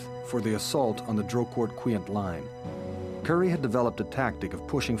 4th for the assault on the Drocourt-Queant line. Currie had developed a tactic of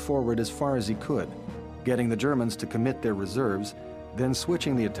pushing forward as far as he could, getting the Germans to commit their reserves, then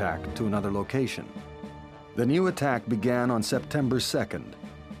switching the attack to another location. The new attack began on September 2nd.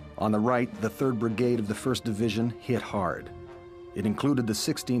 On the right, the 3rd Brigade of the 1st Division hit hard. It included the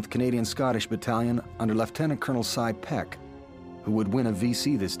 16th Canadian Scottish Battalion under Lieutenant Colonel Cy Peck, who would win a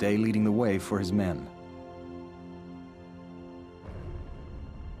VC this day, leading the way for his men.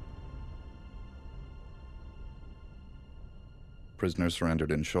 Prisoners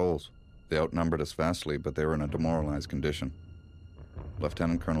surrendered in shoals. They outnumbered us vastly, but they were in a demoralized condition.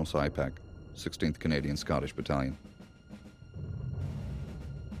 Lieutenant Colonel Cy Peck, 16th Canadian Scottish Battalion.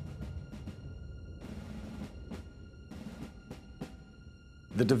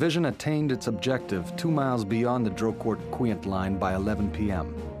 The division attained its objective 2 miles beyond the Drocourt-Queant line by 11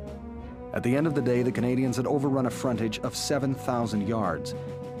 p.m. At the end of the day, the Canadians had overrun a frontage of 7,000 yards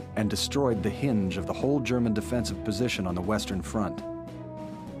and destroyed the hinge of the whole German defensive position on the Western Front.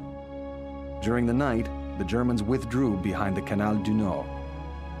 During the night, the Germans withdrew behind the Canal du Nord.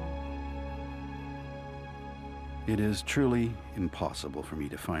 It is truly impossible for me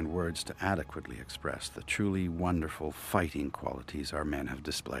to find words to adequately express the truly wonderful fighting qualities our men have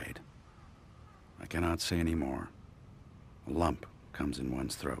displayed. I cannot say any more. A lump comes in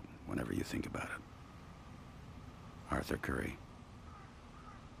one's throat whenever you think about it. Arthur Currie.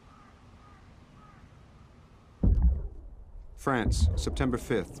 France, September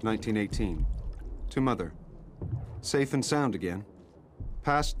 5th, 1918. To Mother. Safe and sound again.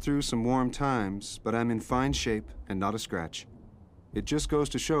 Passed through some warm times, but I'm in fine shape and not a scratch. It just goes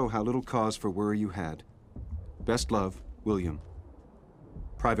to show how little cause for worry you had. Best love, William.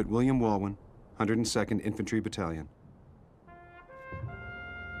 Private William Walwyn, 102nd Infantry Battalion.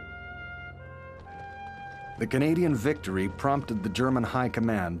 The Canadian victory prompted the German High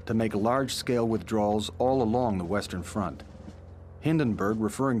Command to make large-scale withdrawals all along the Western Front. Hindenburg,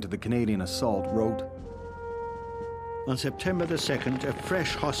 referring to the Canadian assault, wrote, On September the 2nd, a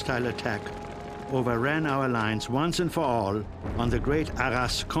fresh hostile attack overran our lines once and for all on the great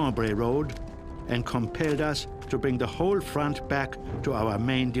Arras-Cambrai road and compelled us to bring the whole front back to our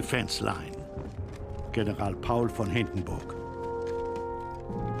main defense line. General Paul von Hindenburg.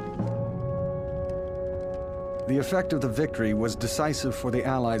 The effect of the victory was decisive for the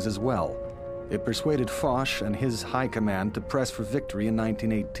Allies as well. It persuaded Foch and his high command to press for victory in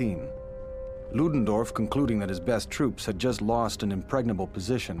 1918. Ludendorff, concluding that his best troops had just lost an impregnable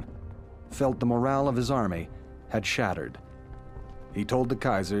position, felt the morale of his army had shattered. He told the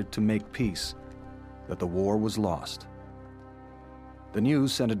Kaiser to make peace, that the war was lost. The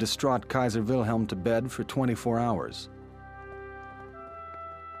news sent a distraught Kaiser Wilhelm to bed for 24 hours.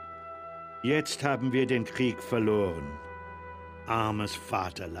 Jetzt haben wir den Krieg verloren, armes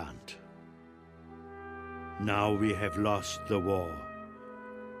Vaterland. Now we have lost the war,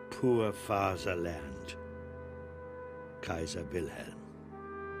 poor Fatherland. Kaiser Wilhelm.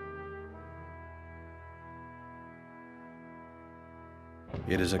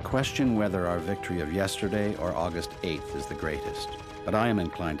 It is a question whether our victory of yesterday or August 8th is the greatest, but I am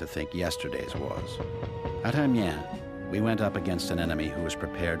inclined to think yesterday's was. At Amiens, we went up against an enemy who was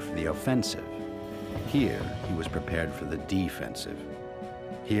prepared for the offensive. Here, he was prepared for the defensive.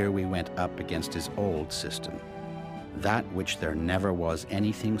 Here we went up against his old system, that which there never was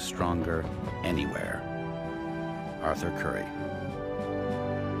anything stronger anywhere. Arthur Currie.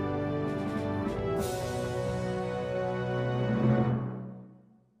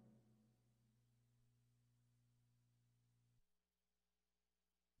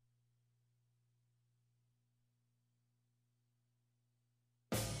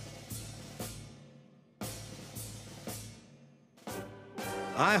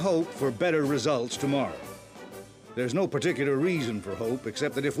 I hope for better results tomorrow. There's no particular reason for hope,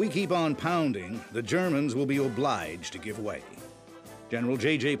 except that if we keep on pounding, the Germans will be obliged to give way. General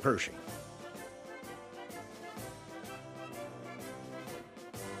J.J. Pershing.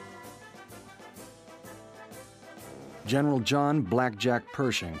 General John Blackjack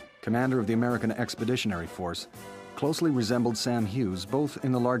Pershing, commander of the American Expeditionary Force, closely resembled Sam Hughes both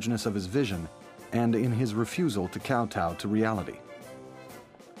in the largeness of his vision and in his refusal to kowtow to reality.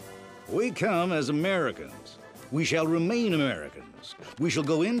 We come as Americans. We shall remain Americans. We shall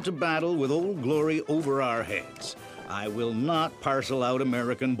go into battle with Old Glory over our heads. I will not parcel out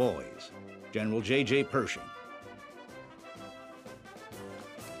American boys. General J.J. Pershing.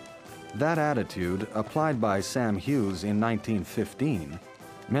 That attitude, applied by Sam Hughes in 1915,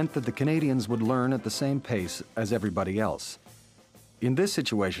 meant that the Canadians would learn at the same pace as everybody else. In this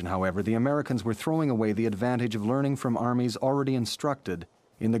situation, however, the Americans were throwing away the advantage of learning from armies already instructed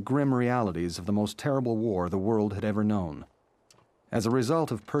in the grim realities of the most terrible war the world had ever known. As a result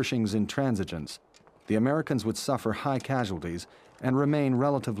of Pershing's intransigence, the Americans would suffer high casualties and remain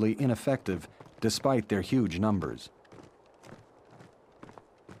relatively ineffective despite their huge numbers.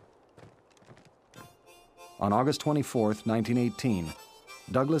 On August 24, 1918,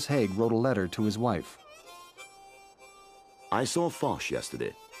 Douglas Haig wrote a letter to his wife. I saw Foch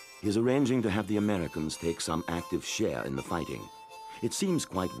yesterday. He is arranging to have the Americans take some active share in the fighting. It seems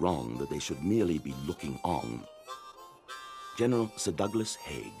quite wrong that they should merely be looking on. General Sir Douglas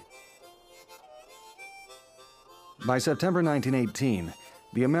Haig. By September 1918,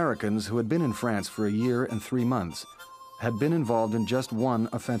 the Americans, who had been in France for a year and 3 months, had been involved in just one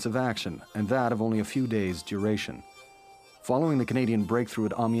offensive action, and that of only a few days' duration. Following the Canadian breakthrough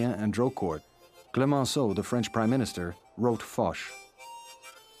at Amiens and Drocourt, Clemenceau, the French Prime Minister, wrote Foch.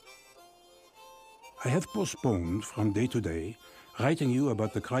 I have postponed from day to day writing you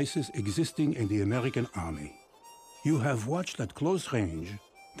about the crisis existing in the American Army. You have watched at close range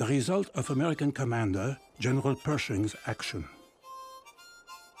the result of American Commander General Pershing's action.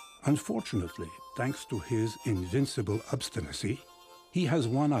 Unfortunately, thanks to his invincible obstinacy, he has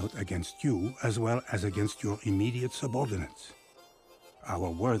won out against you as well as against your immediate subordinates.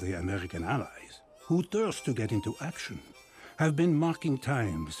 Our worthy American allies, who thirst to get into action, have been marking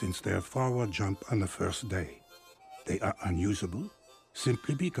time since their forward jump on the first day. They are unusable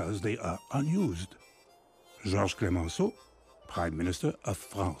simply because they are unused. Georges Clemenceau, Prime Minister of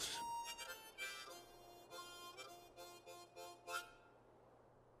France.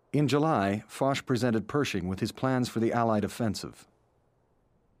 In July, Foch presented Pershing with his plans for the Allied offensive.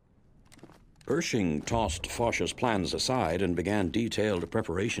 Pershing tossed Foch's plans aside and began detailed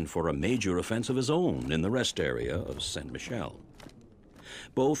preparation for a major offense of his own in the rest area of Saint-Michel.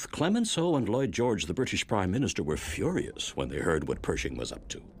 Both Clemenceau and Lloyd George, the British Prime Minister, were furious when they heard what Pershing was up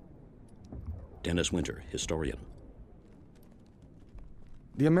to. Dennis Winter, historian.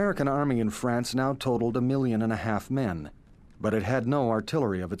 The American army in France now totaled 1.5 million men, but it had no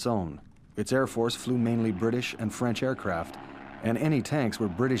artillery of its own. Its air force flew mainly British and French aircraft, and any tanks were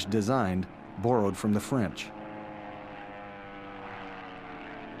British designed, borrowed from the French.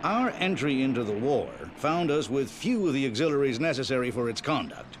 Our entry into the war found us with few of the auxiliaries necessary for its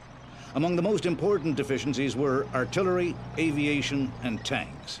conduct. Among the most important deficiencies were artillery, aviation, and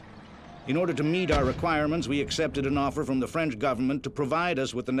tanks. In order to meet our requirements, we accepted an offer from the French government to provide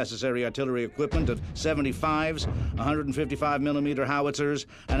us with the necessary artillery equipment of 75s, 155mm howitzers,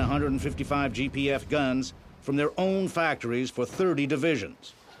 and 155 GPF guns from their own factories for 30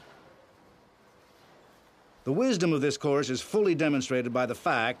 divisions. The wisdom of this course is fully demonstrated by the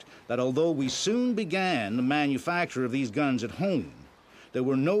fact that although we soon began the manufacture of these guns at home, there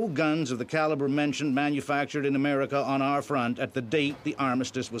were no guns of the caliber mentioned manufactured in America on our front at the date the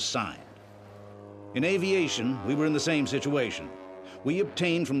armistice was signed. In aviation, we were in the same situation. We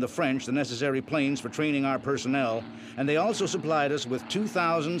obtained from the French the necessary planes for training our personnel, and they also supplied us with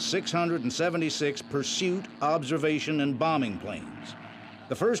 2,676 pursuit, observation, and bombing planes.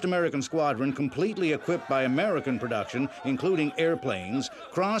 The first American squadron, completely equipped by American production, including airplanes,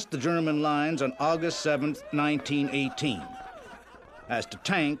 crossed the German lines on August 7, 1918. As to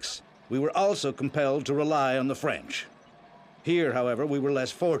tanks, we were also compelled to rely on the French. Here, however, we were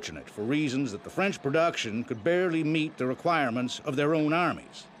less fortunate for reasons that the French production could barely meet the requirements of their own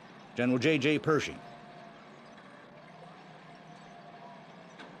armies. General J.J. Pershing.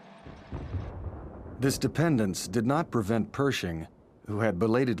 This dependence did not prevent Pershing, who had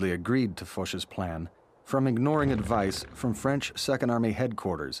belatedly agreed to Foch's plan, from ignoring advice from French Second Army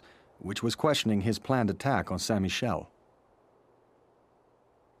headquarters, which was questioning his planned attack on Saint-Michel.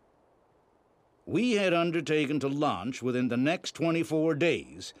 We had undertaken to launch within the next 24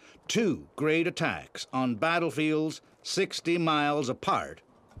 days 2 great attacks on battlefields 60 miles apart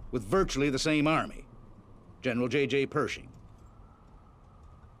with virtually the same army. General J.J. Pershing.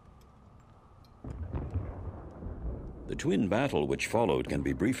 The twin battle which followed can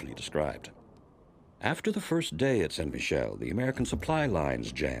be briefly described. After the first day at Saint-Michel, the American supply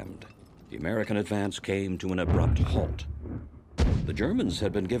lines jammed. The American advance came to an abrupt halt. The Germans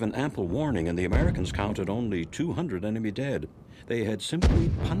had been given ample warning, and the Americans counted only 200 enemy dead. They had simply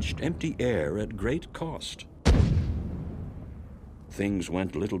punched empty air at great cost. Things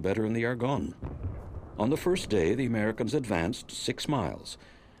went little better in the Argonne. On the first day, the Americans advanced 6 miles,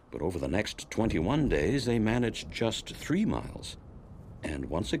 but over the next 21 days, they managed just 3 miles. And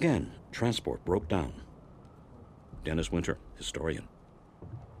once again, transport broke down. Dennis Winter, historian.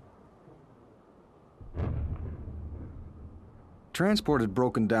 Transport had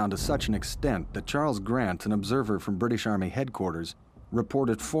broken down to such an extent that Charles Grant, an observer from British Army headquarters,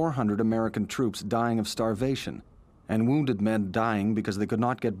 reported 400 American troops dying of starvation and wounded men dying because they could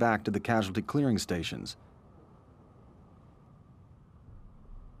not get back to the casualty clearing stations.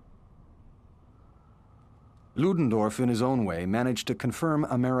 Ludendorff, in his own way, managed to confirm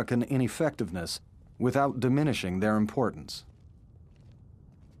American ineffectiveness without diminishing their importance.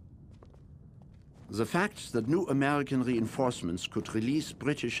 The fact that new American reinforcements could release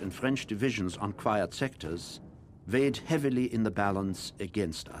British and French divisions on quiet sectors weighed heavily in the balance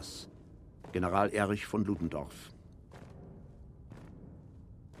against us. General Erich von Ludendorff.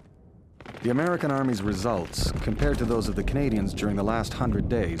 The American Army's results, compared to those of the Canadians during the last 100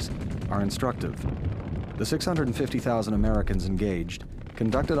 days, are instructive. The 650,000 Americans engaged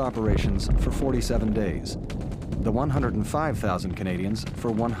conducted operations for 47 days, the 105,000 Canadians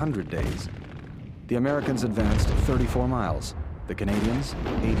for 100 days. The Americans advanced 34 miles, the Canadians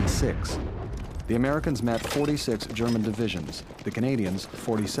 86. The Americans met 46 German divisions, the Canadians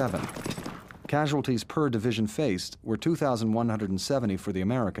 47. Casualties per division faced were 2,170 for the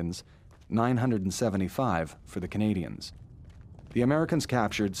Americans, 975 for the Canadians. The Americans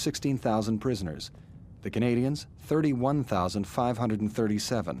captured 16,000 prisoners, the Canadians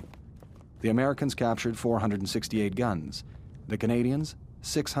 31,537. The Americans captured 468 guns, the Canadians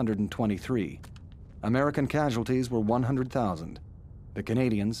 623. American casualties were 100,000, the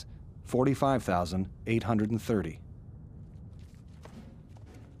Canadians 45,830.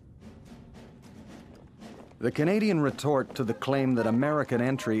 The Canadian retort to the claim that American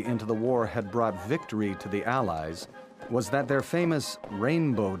entry into the war had brought victory to the Allies was that their famous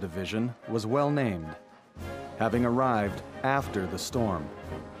Rainbow Division was well named, having arrived after the storm.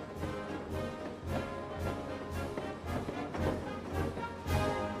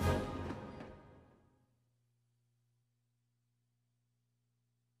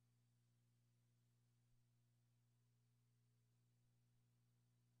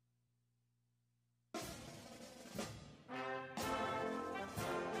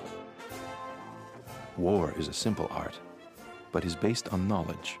 War is a simple art, but is based on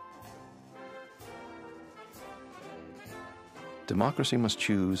knowledge. Democracy must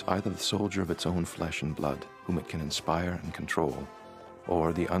choose either the soldier of its own flesh and blood, whom it can inspire and control,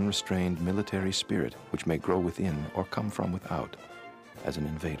 or the unrestrained military spirit which may grow within or come from without, as an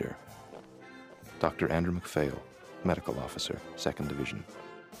invader. Dr. Andrew MacPhail, Medical Officer, 2nd Division.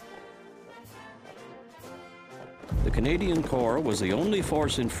 The Canadian Corps was the only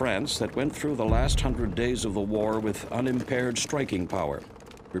force in France that went through the last 100 days of the war with unimpaired striking power,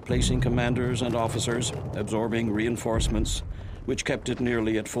 replacing commanders and officers, absorbing reinforcements, which kept it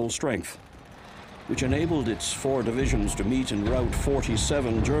nearly at full strength, which enabled its 4 divisions to meet and rout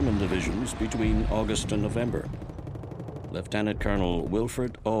 47 German divisions between August and November. Lieutenant Colonel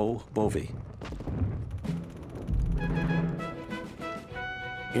Wilfred O. Bovey.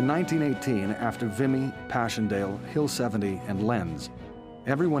 In 1918, after Vimy, Passchendaele, Hill 70, and Lens,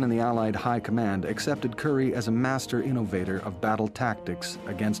 everyone in the Allied High Command accepted Currie as a master innovator of battle tactics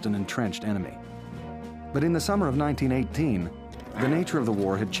against an entrenched enemy. But in the summer of 1918, the nature of the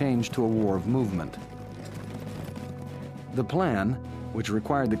war had changed to a war of movement. The plan, which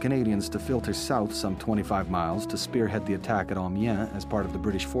required the Canadians to filter south some 25 miles to spearhead the attack at Amiens as part of the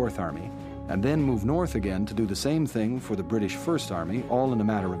British Fourth Army, and then move north again to do the same thing for the British First Army, all in a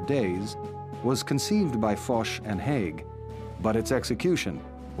matter of days, was conceived by Foch and Haig, but its execution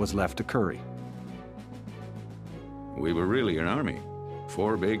was left to Currie. We were really an army,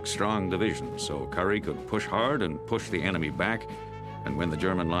 4 big, strong divisions, so Currie could push hard and push the enemy back, and when the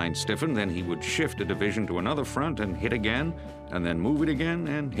German line stiffened, then he would shift a division to another front and hit again, and then move it again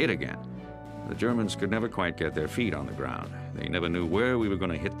and hit again. The Germans could never quite get their feet on the ground. They never knew where we were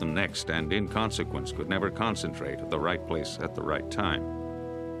going to hit them next, and in consequence could never concentrate at the right place at the right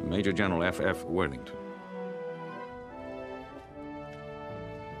time. Major General F.F. Worthington.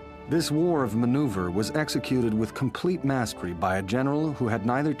 This war of maneuver was executed with complete mastery by a general who had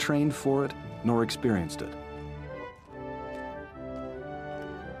neither trained for it nor experienced it.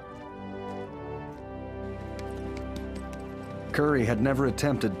 Currie had never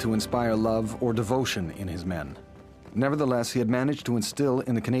attempted to inspire love or devotion in his men. Nevertheless, he had managed to instill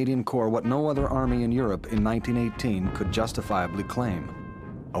in the Canadian Corps what no other army in Europe in 1918 could justifiably claim: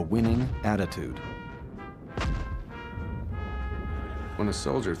 a winning attitude. When a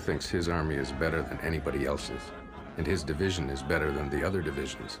soldier thinks his army is better than anybody else's, and his division is better than the other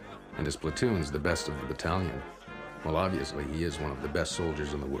divisions, and his platoon's the best of the battalion, well, obviously he is one of the best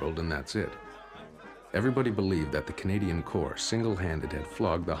soldiers in the world, and that's it. Everybody believed that the Canadian Corps single-handed had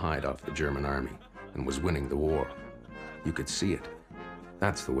flogged the hide off the German army and was winning the war. You could see it.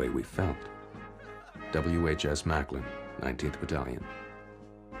 That's the way we felt. W.H.S. Macklin, 19th Battalion.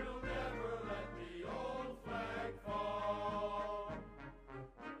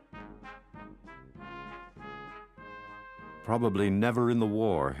 Probably never in the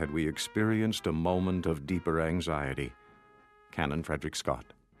war had we experienced a moment of deeper anxiety. Canon Frederick Scott.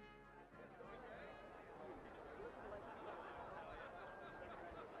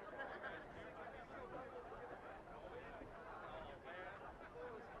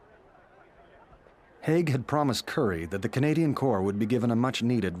 Haig had promised Currie that the Canadian Corps would be given a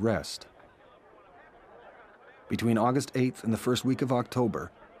much-needed rest. Between August 8th and the first week of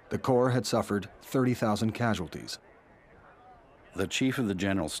October, the Corps had suffered 30,000 casualties. The Chief of the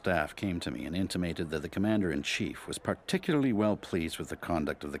General Staff came to me and intimated that the Commander-in-Chief was particularly well pleased with the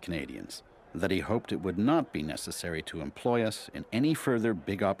conduct of the Canadians, and that he hoped it would not be necessary to employ us in any further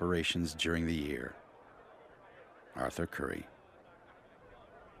big operations during the year. Arthur Currie.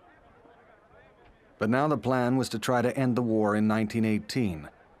 But now the plan was to try to end the war in 1918,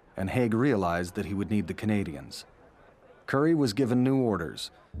 and Haig realized that he would need the Canadians. Currie was given new orders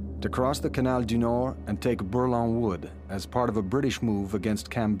to cross the Canal du Nord and take Bourlon Wood as part of a British move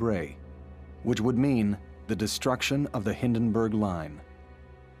against Cambrai, which would mean the destruction of the Hindenburg Line.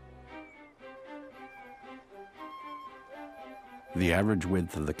 The average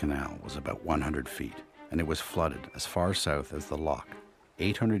width of the canal was about 100 feet, and it was flooded as far south as the lock,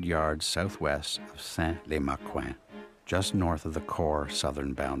 800 yards southwest of Saint-Lez-Marcoing, just north of the Corps'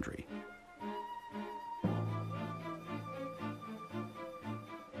 southern boundary.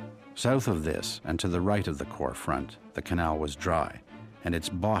 South of this, and to the right of the Corps front, the canal was dry, and its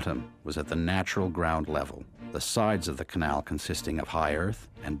bottom was at the natural ground level, the sides of the canal consisting of high earth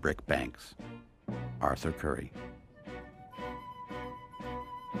and brick banks. Arthur Currie.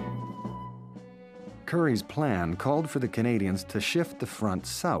 Currie's plan called for the Canadians to shift the front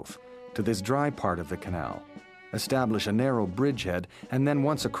south to this dry part of the canal, establish a narrow bridgehead, and then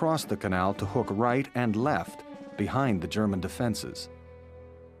once across the canal to hook right and left behind the German defenses.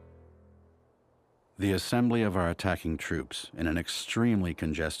 The assembly of our attacking troops in an extremely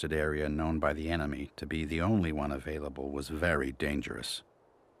congested area known by the enemy to be the only one available was very dangerous.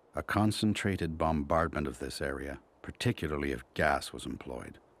 A concentrated bombardment of this area, particularly if gas was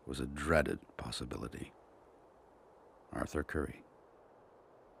employed, was a dreaded possibility. Arthur Currie.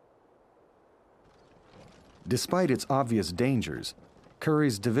 Despite its obvious dangers,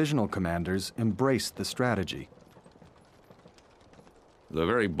 Currie's divisional commanders embraced the strategy. The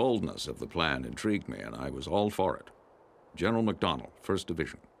very boldness of the plan intrigued me, and I was all for it. General MacDonald, 1st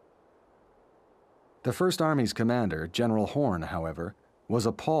Division. The First Army's commander, General Horn, however, was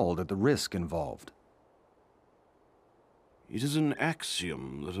appalled at the risk involved. It is an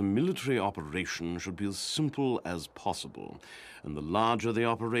axiom that a military operation should be as simple as possible, and the larger the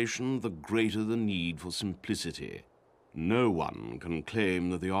operation, the greater the need for simplicity. No one can claim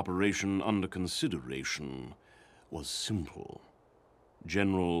that the operation under consideration was simple.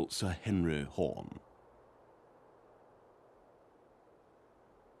 General Sir Henry Horn.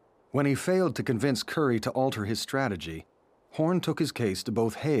 When he failed to convince Currie to alter his strategy, Horn took his case to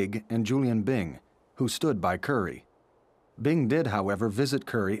both Haig and Julian Byng, who stood by Currie. Byng did, however, visit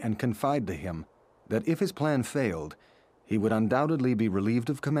Currie and confide to him that if his plan failed, he would undoubtedly be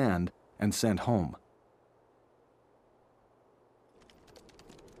relieved of command and sent home.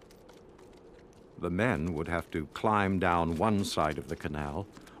 The men would have to climb down one side of the canal,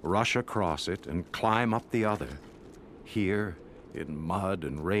 rush across it, and climb up the other. Here, in mud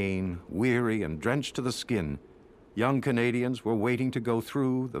and rain, weary and drenched to the skin, young Canadians were waiting to go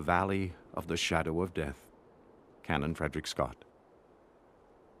through the valley of the shadow of death. Canon Frederick Scott.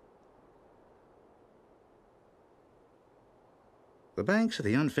 The banks of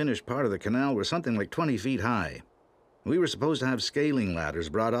the unfinished part of the canal were something like 20 feet high. We were supposed to have scaling ladders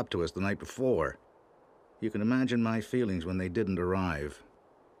brought up to us the night before. You can imagine my feelings when they didn't arrive.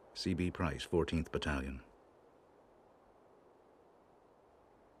 C.B. Price, 14th Battalion.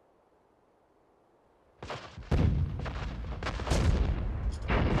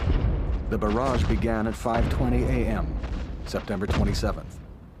 The barrage began at 5:20 a.m., September 27th.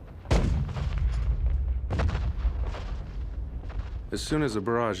 As soon as the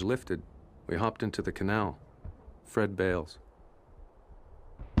barrage lifted, we hopped into the canal. Fred Bales.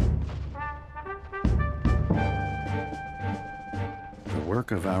 The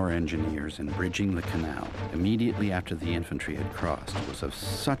work of our engineers in bridging the canal immediately after the infantry had crossed was of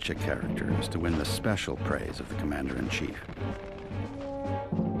such a character as to win the special praise of the Commander-in-Chief.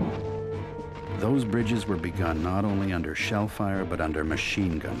 Those bridges were begun not only under shell fire, but under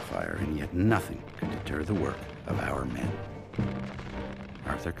machine gun fire, and yet nothing could deter the work of our men.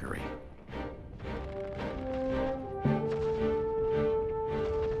 Arthur Currie.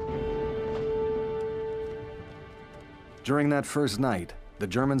 During that first night, the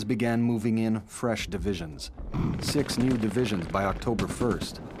Germans began moving in fresh divisions. 6 new divisions by October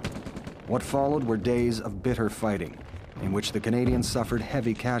 1st. What followed were days of bitter fighting, in which the Canadians suffered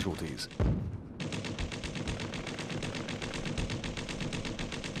heavy casualties.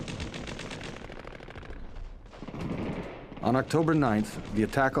 On October 9th, the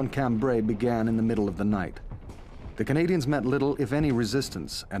attack on Cambrai began in the middle of the night. The Canadians met little, if any,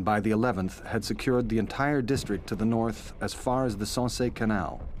 resistance, and by the 11th had secured the entire district to the north as far as the Sensee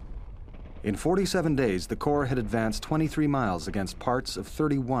Canal. In 47 days, the Corps had advanced 23 miles against parts of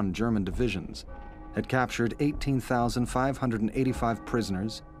 31 German divisions, had captured 18,585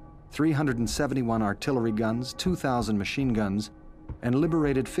 prisoners, 371 artillery guns, 2,000 machine guns, and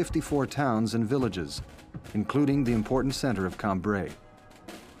liberated 54 towns and villages, including the important center of Cambrai.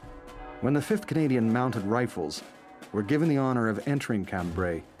 When the 5th Canadian Mounted Rifles were given the honor of entering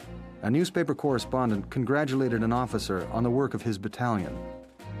Cambrai, a newspaper correspondent congratulated an officer on the work of his battalion.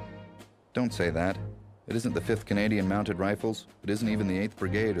 Don't say that. It isn't the 5th Canadian Mounted Rifles. It isn't even the 8th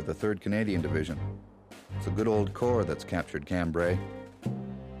Brigade or the 3rd Canadian Division. It's the good old Corps that's captured Cambrai.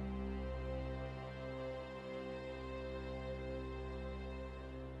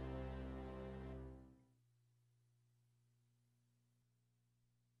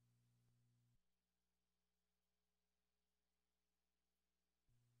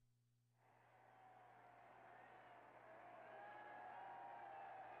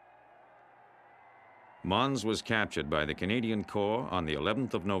 Mons was captured by the Canadian Corps on the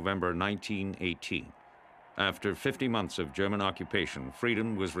 11th of November 1918. After 50 months of German occupation,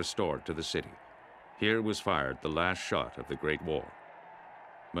 freedom was restored to the city. Here was fired the last shot of the Great War.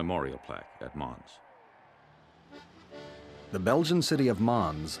 Memorial plaque at Mons. The Belgian city of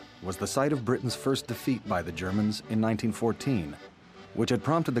Mons was the site of Britain's first defeat by the Germans in 1914, which had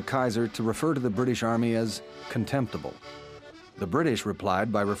prompted the Kaiser to refer to the British Army as contemptible. The British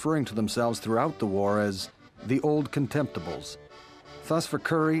replied by referring to themselves throughout the war as the Old Contemptibles. Thus, for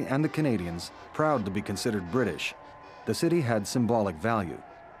Currie and the Canadians, proud to be considered British, the city had symbolic value.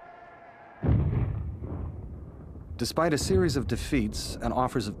 Despite a series of defeats and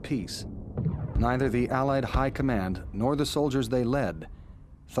offers of peace, neither the Allied High Command nor the soldiers they led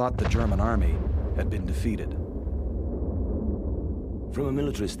thought the German army had been defeated. From a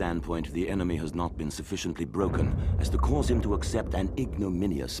military standpoint, the enemy has not been sufficiently broken as to cause him to accept an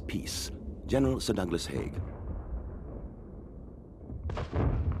ignominious peace. General Sir Douglas Haig.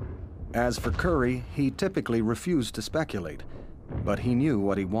 As for Currie, he typically refused to speculate, but he knew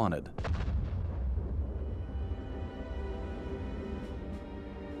what he wanted.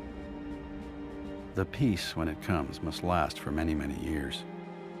 The peace, when it comes, must last for many, many years.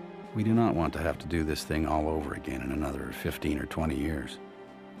 We do not want to have to do this thing all over again in another 15 or 20 years.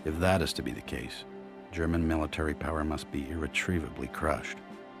 If that is to be the case, German military power must be irretrievably crushed.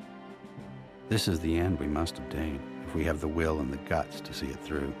 This is the end we must obtain if we have the will and the guts to see it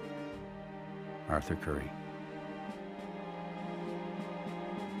through. Arthur Currie.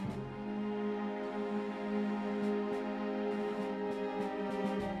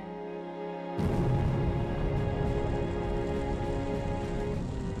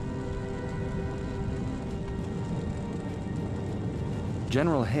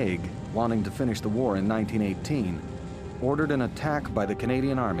 General Haig, wanting to finish the war in 1918, ordered an attack by the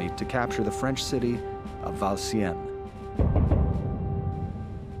Canadian Army to capture the French city of Valenciennes.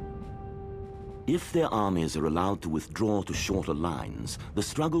 If their armies are allowed to withdraw to shorter lines, the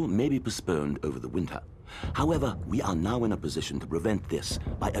struggle may be postponed over the winter. However, we are now in a position to prevent this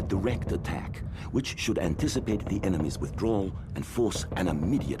by a direct attack, which should anticipate the enemy's withdrawal and force an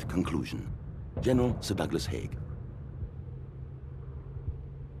immediate conclusion. General Sir Douglas Haig.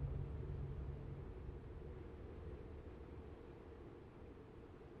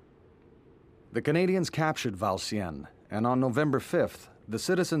 The Canadians captured Valenciennes, and on November 5th, the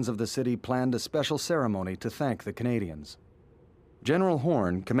citizens of the city planned a special ceremony to thank the Canadians. General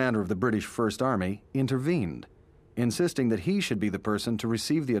Horne, commander of the British First Army, intervened, insisting that he should be the person to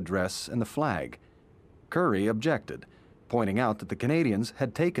receive the address and the flag. Currie objected, pointing out that the Canadians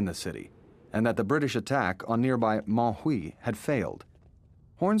had taken the city and that the British attack on nearby Monthuy had failed.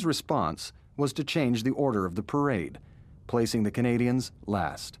 Horne's response was to change the order of the parade, placing the Canadians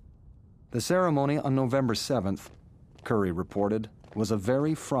last. The ceremony on November 7th, Currie reported, was a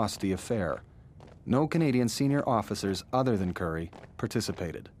very frosty affair. No Canadian senior officers other than Currie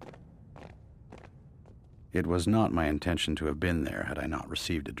participated. It was not my intention to have been there had I not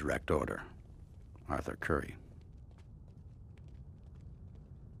received a direct order. Arthur Currie.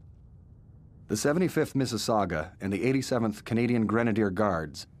 The 75th Mississauga and the 87th Canadian Grenadier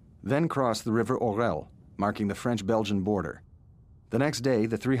Guards then crossed the River Orel, marking the French-Belgian border. The next day,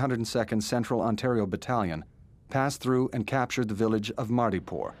 the 302nd Central Ontario Battalion passed through and captured the village of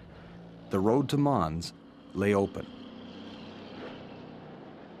Martyport. The road to Mons lay open.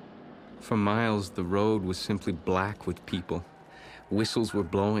 For miles, the road was simply black with people. Whistles were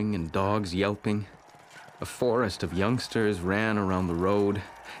blowing and dogs yelping. A forest of youngsters ran around the road.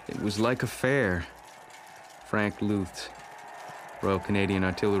 It was like a fair. Frank Luth, Royal Canadian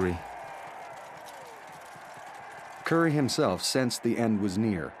Artillery. Currie himself sensed the end was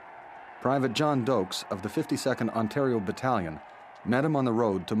near. Private John Dokes of the 52nd Ontario Battalion met him on the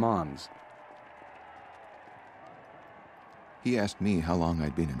road to Mons. He asked me how long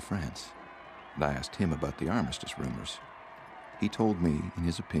I'd been in France, and I asked him about the armistice rumors. He told me, in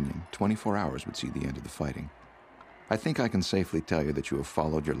his opinion, 24 hours would see the end of the fighting. I think I can safely tell you that you have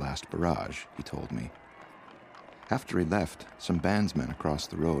followed your last barrage, he told me. After he left, some bandsmen across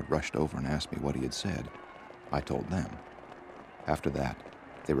the road rushed over and asked me what he had said. I told them. After that,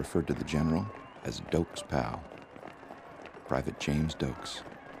 they referred to the general as Dokes' pal, Private James Dokes.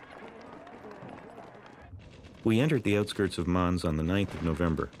 We entered the outskirts of Mons on the 9th of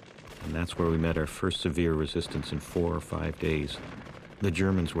November, and that's where we met our first severe resistance in 4 or 5 days. The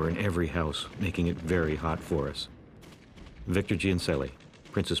Germans were in every house, making it very hot for us. Victor Giancelli,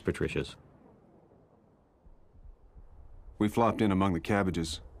 Princess Patricia's. We flopped in among the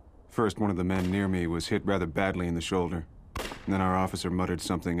cabbages. First, one of the men near me was hit rather badly in the shoulder. And then our officer muttered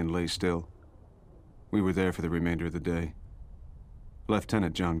something and lay still. We were there for the remainder of the day.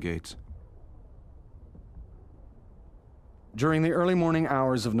 Lieutenant John Gates. During the early morning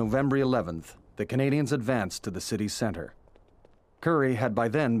hours of November 11th, the Canadians advanced to the city's center. Currie had by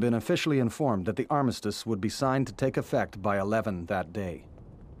then been officially informed that the armistice would be signed to take effect by 11 that day.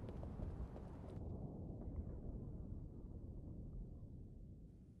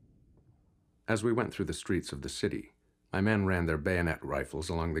 As we went through the streets of the city, my men ran their bayonet rifles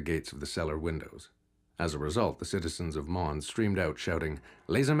along the gates of the cellar windows. As a result, the citizens of Mons streamed out shouting,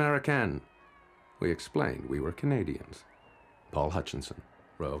 "Les Américains!" We explained we were Canadians. Paul Hutchinson,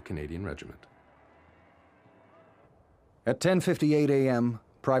 Royal Canadian Regiment. At 10:58 a.m.,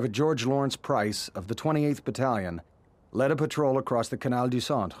 Private George Lawrence Price of the 28th Battalion led a patrol across the Canal du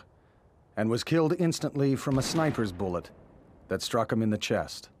Centre and was killed instantly from a sniper's bullet that struck him in the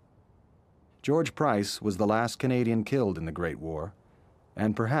chest. George Price was the last Canadian killed in the Great War,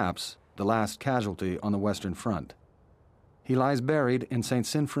 and perhaps the last casualty on the Western Front. He lies buried in St.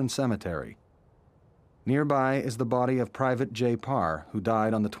 Sinfrin Cemetery. Nearby is the body of Private J. Parr, who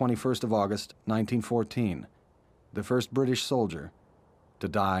died on the 21st of August, 1914, the first British soldier to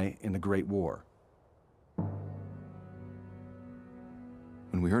die in the Great War.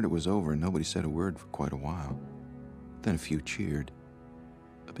 When we heard it was over, nobody said a word for quite a while. Then a few cheered,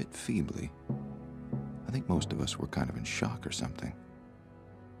 a bit feebly. I think most of us were kind of in shock or something.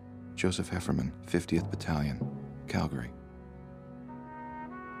 Joseph Hefferman, 50th Battalion, Calgary.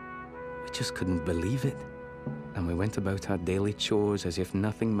 We just couldn't believe it, and we went about our daily chores as if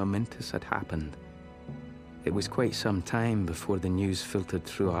nothing momentous had happened. It was quite some time before the news filtered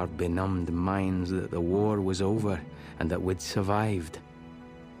through our benumbed minds that the war was over and that we'd survived.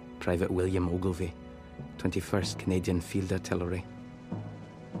 Private William Ogilvie, 21st Canadian Field Artillery.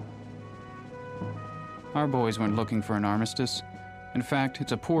 Our boys weren't looking for an armistice. In fact,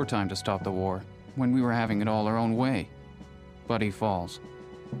 it's a poor time to stop the war, when we were having it all our own way. Bloody Falls.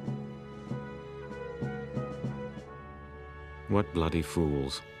 What bloody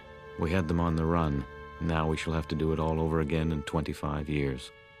fools. We had them on the run. Now we shall have to do it all over again in 25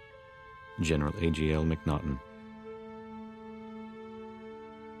 years. General A.G.L. MacNaughton.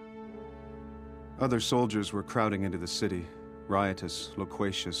 Other soldiers were crowding into the city, riotous,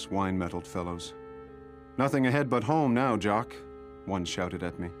 loquacious, wine-mettled fellows. "Nothing ahead but home now, Jock," one shouted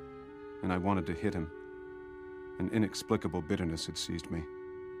at me, and I wanted to hit him. An inexplicable bitterness had seized me.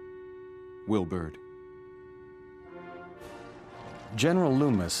 Will Byrd. General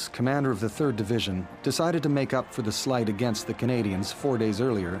Loomis, commander of the 3rd Division, decided to make up for the slight against the Canadians 4 days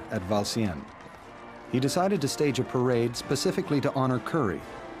earlier at Valenciennes. He decided to stage a parade specifically to honor Currie,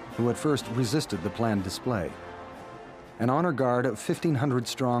 who at first resisted the planned display. An honor guard of 1,500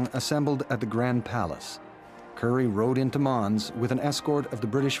 strong assembled at the Grand Palace. Currie rode into Mons with an escort of the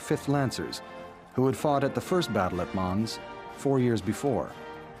British 5th Lancers, who had fought at the first battle at Mons 4 years before.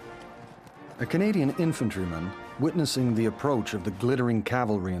 A Canadian infantryman, witnessing the approach of the glittering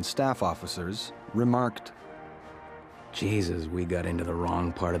cavalry and staff officers, remarked, "Jesus, we got into the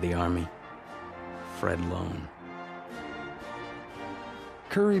wrong part of the army. Fred Lone."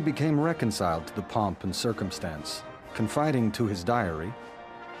 Currie became reconciled to the pomp and circumstance, confiding to his diary,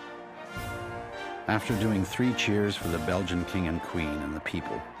 "After doing 3 cheers for the Belgian king and queen and the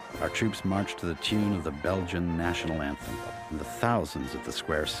people, our troops marched to the tune of the Belgian national anthem, and the thousands at the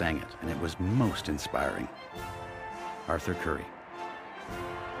square sang it, and it was most inspiring." Arthur Currie.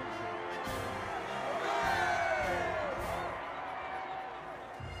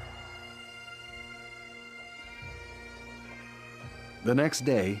 The next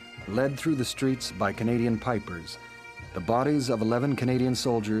day, led through the streets by Canadian pipers, the bodies of 11 Canadian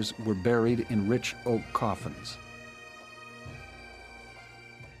soldiers were buried in rich oak coffins.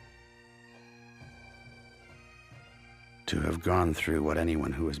 To have gone through what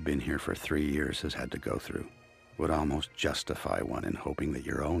anyone who has been here for 3 years has had to go through would almost justify one in hoping that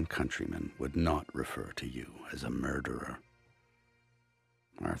your own countrymen would not refer to you as a murderer.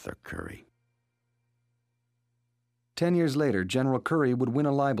 Arthur Currie. 10 years later, General Currie would win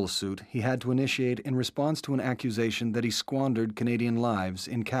a libel suit he had to initiate in response to an accusation that he squandered Canadian lives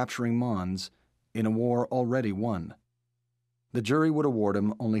in capturing Mons in a war already won. The jury would award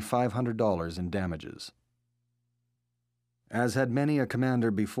him only $500 in damages. As had many a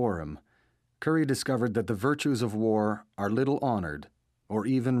commander before him, Currie discovered that the virtues of war are little honored or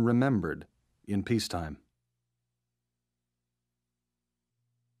even remembered in peacetime.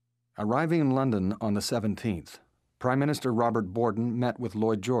 Arriving in London on the 17th, Prime Minister Robert Borden met with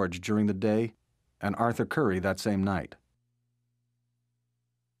Lloyd George during the day and Arthur Currie that same night.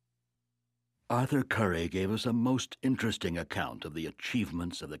 Arthur Currie gave us a most interesting account of the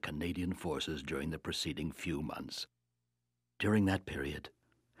achievements of the Canadian forces during the preceding few months. During that period,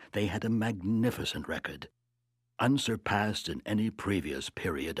 they had a magnificent record, unsurpassed in any previous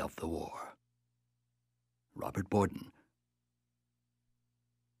period of the war. Robert Borden.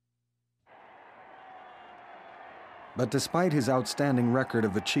 But despite his outstanding record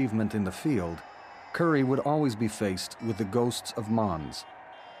of achievement in the field, Currie would always be faced with the ghosts of Mons.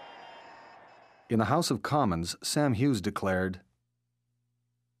 In the House of Commons, Sam Hughes declared,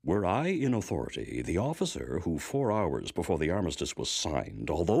 "Were I in authority, the officer who 4 hours before the armistice was signed,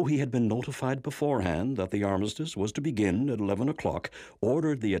 although he had been notified beforehand that the armistice was to begin at 11 o'clock,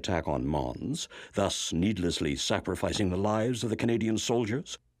 ordered the attack on Mons, thus needlessly sacrificing the lives of the Canadian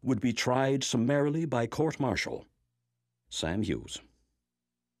soldiers, would be tried summarily by court-martial." Sam Hughes.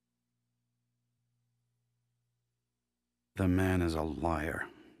 The man is a liar,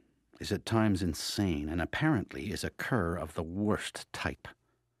 is at times insane, and apparently is a cur of the worst type.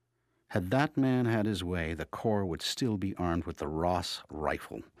 Had that man had his way, the Corps would still be armed with the Ross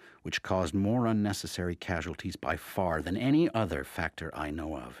rifle, which caused more unnecessary casualties by far than any other factor I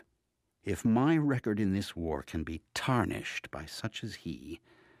know of. If my record in this war can be tarnished by such as he,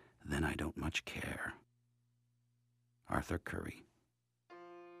 then I don't much care. Arthur Currie.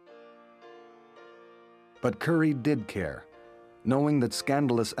 But Currie did care, knowing that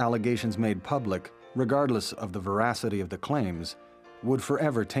scandalous allegations made public, regardless of the veracity of the claims, would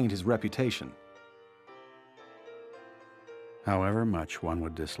forever taint his reputation. However much one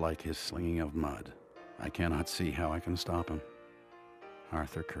would dislike his slinging of mud, I cannot see how I can stop him.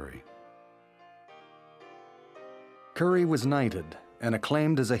 Arthur Currie. Currie was knighted and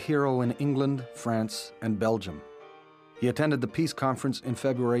acclaimed as a hero in England, France, and Belgium. He attended the peace conference in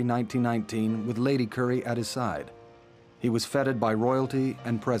February 1919 with Lady Currie at his side. He was feted by royalty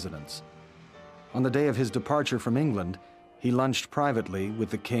and presidents. On the day of his departure from England, he lunched privately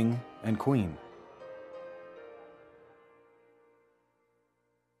with the King and Queen.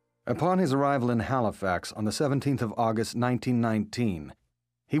 Upon his arrival in Halifax on the 17th of August 1919,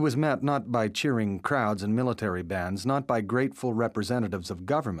 He was met not by cheering crowds and military bands, not by grateful representatives of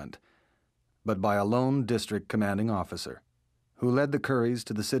government, but by a lone district commanding officer, who led the Curries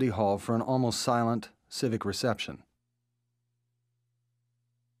to the City Hall for an almost silent civic reception.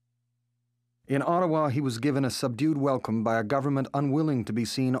 In Ottawa, he was given a subdued welcome by a government unwilling to be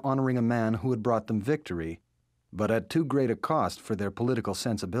seen honoring a man who had brought them victory, but at too great a cost for their political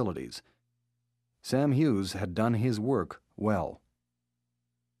sensibilities. Sam Hughes had done his work well.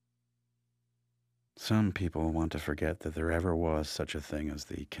 Some people want to forget that there ever was such a thing as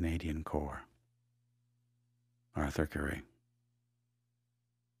the Canadian Corps. Arthur Currie.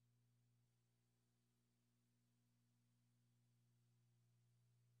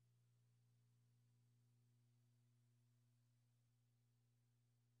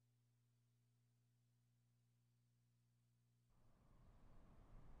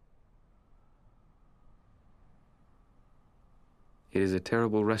 It is a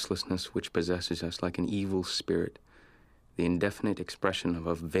terrible restlessness which possesses us like an evil spirit, the indefinite expression of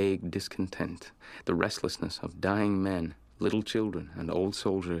a vague discontent, the restlessness of dying men, little children, and old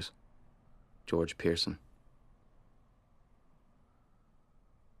soldiers. George Pearson.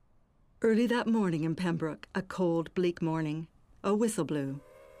 Early that morning in Pembroke, a cold, bleak morning, a whistle blew.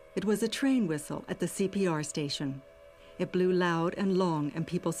 It was a train whistle at the CPR station. It blew loud and long, and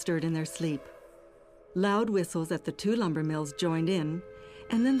people stirred in their sleep. Loud whistles at the two lumber mills joined in,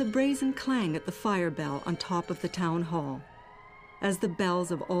 and then the brazen clang at the fire bell on top of the town hall. As the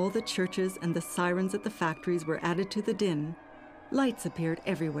bells of all the churches and the sirens at the factories were added to the din, lights appeared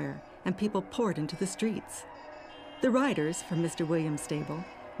everywhere, and people poured into the streets. The riders from Mr. Williams' stable,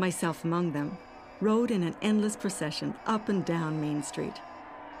 myself among them, rode in an endless procession up and down Main Street.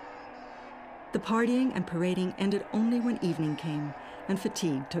 The partying and parading ended only when evening came and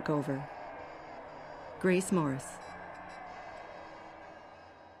fatigue took over. Grace Morris.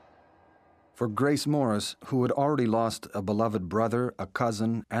 For Grace Morris, who had already lost a beloved brother, a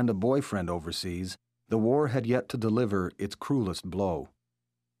cousin, and a boyfriend overseas, the war had yet to deliver its cruelest blow.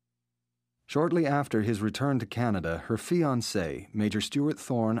 Shortly after his return to Canada, her fiancé, Major Stuart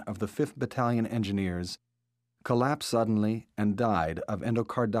Thorne of the 5th Battalion Engineers, collapsed suddenly and died of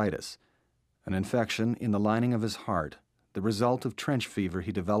endocarditis, an infection in the lining of his heart, the result of trench fever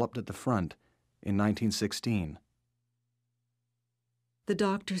he developed at the front in 1916. The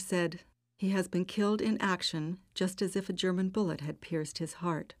doctor said, "He has been killed in action, just as if a German bullet had pierced his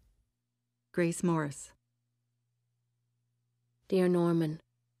heart." Grace Morris. Dear Norman,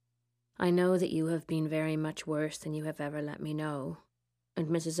 I know that you have been very much worse than you have ever let me know, and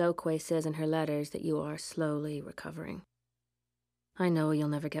Mrs. Oakway says in her letters that you are slowly recovering. I know you'll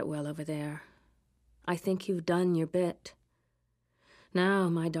never get well over there. I think you've done your bit. Now,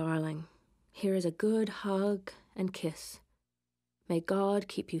 my darling, here is a good hug and kiss. May God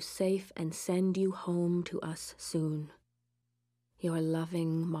keep you safe and send you home to us soon. Your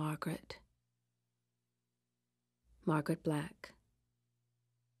loving Margaret. Margaret Black.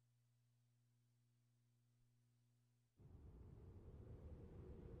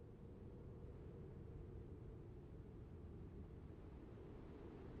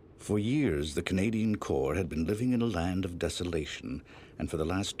 For years, the Canadian Corps had been living in a land of desolation, and for the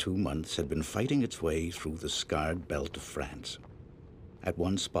last 2 months had been fighting its way through the scarred belt of France. At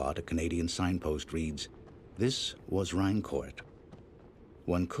one spot, a Canadian signpost reads, "This was Rheincourt."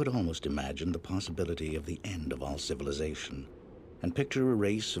 One could almost imagine the possibility of the end of all civilization, and picture a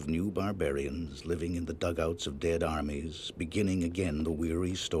race of new barbarians living in the dugouts of dead armies, beginning again the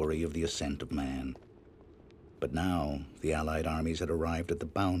weary story of the ascent of man. But now the Allied armies had arrived at the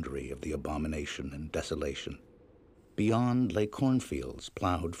boundary of the abomination and desolation. Beyond lay cornfields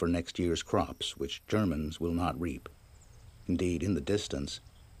plowed for next year's crops, which Germans will not reap. Indeed, in the distance,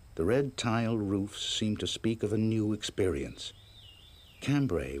 the red tile roofs seemed to speak of a new experience.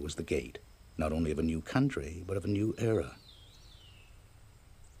 Cambrai was the gate, not only of a new country, but of a new era.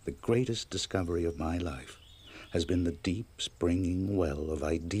 The greatest discovery of my life has been the deep springing well of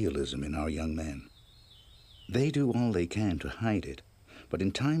idealism in our young men. They do all they can to hide it, but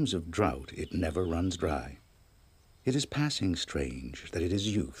in times of drought it never runs dry. It is passing strange that it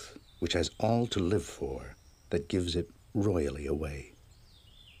is youth, which has all to live for, that gives it royally away.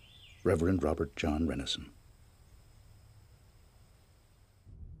 Reverend Robert John Renison.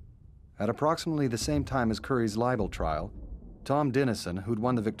 At approximately the same time as Currie's libel trial, Tom Dennison, who'd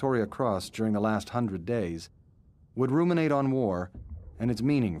won the Victoria Cross during the last 100 days, would ruminate on war and its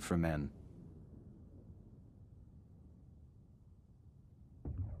meaning for men.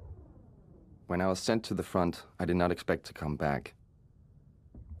 When I was sent to the front, I did not expect to come back.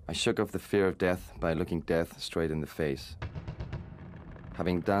 I shook off the fear of death by looking death straight in the face.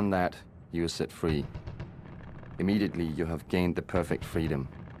 Having done that, you are set free. Immediately, you have gained the perfect freedom.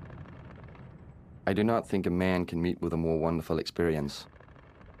 I do not think a man can meet with a more wonderful experience.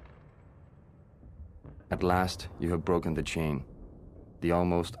 At last, you have broken the chain, the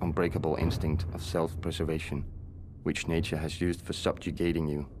almost unbreakable instinct of self-preservation, which nature has used for subjugating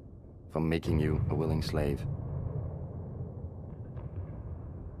you, for making you a willing slave.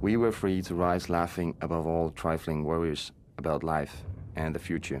 We were free to rise laughing above all trifling worries about life and the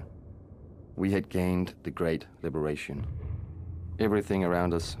future. We had gained the great liberation. Everything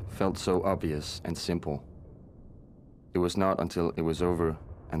around us felt so obvious and simple. It was not until it was over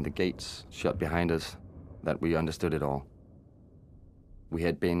and the gates shut behind us that we understood it all. We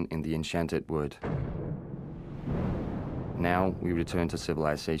had been in the enchanted wood. Now we return to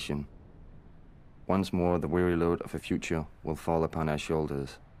civilization. Once more, the weary load of a future will fall upon our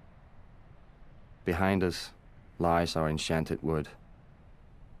shoulders. Behind us lies our enchanted wood.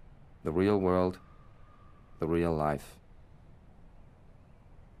 The real world, the real life.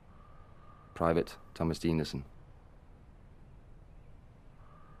 Private Thomas Dinesen.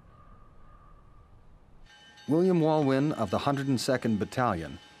 William Walwyn of the 102nd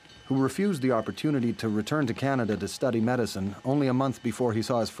Battalion, who refused the opportunity to return to Canada to study medicine only a month before he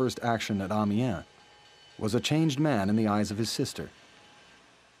saw his first action at Amiens, was a changed man in the eyes of his sister.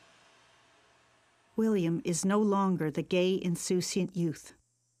 William is no longer the gay, insouciant youth.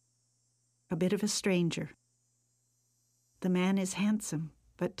 A bit of a stranger. The man is handsome,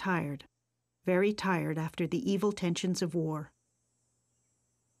 but tired, very tired after the evil tensions of war.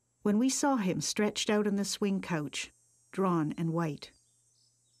 When we saw him stretched out on the swing couch, drawn and white,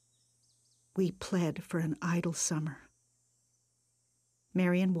 we pled for an idle summer.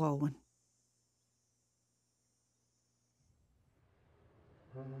 Marion Walwyn.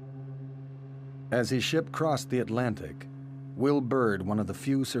 As his ship crossed the Atlantic, Will Bird, one of the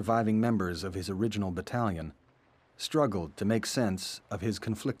few surviving members of his original battalion, struggled to make sense of his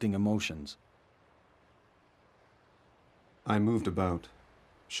conflicting emotions. I moved about,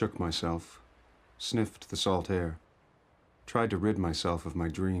 shook myself, sniffed the salt air, tried to rid myself of my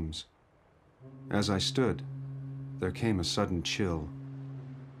dreams. As I stood, there came a sudden chill.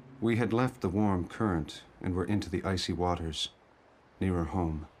 We had left the warm current and were into the icy waters, nearer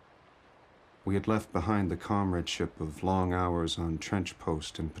home. We had left behind the comradeship of long hours on trench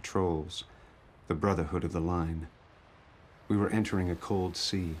post and patrols, the brotherhood of the line. We were entering a cold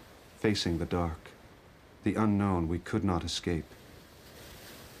sea, facing the dark, the unknown we could not escape.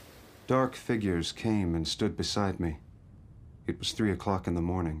 Dark figures came and stood beside me. It was 3 o'clock in the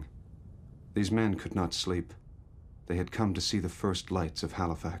morning. These men could not sleep. They had come to see the first lights of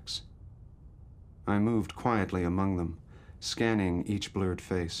Halifax. I moved quietly among them, scanning each blurred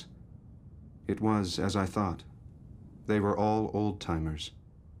face. It was as I thought. They were all old-timers,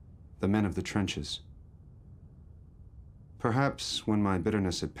 the men of the trenches. Perhaps when my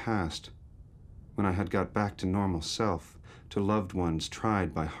bitterness had passed, when I had got back to normal self, to loved ones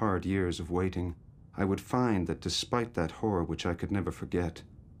tried by hard years of waiting, I would find that despite that horror which I could never forget,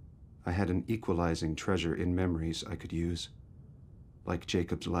 I had an equalizing treasure in memories I could use, like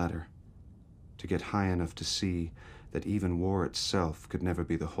Jacob's ladder, to get high enough to see that even war itself could never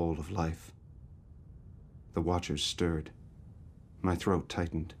be the whole of life. The watchers stirred. My throat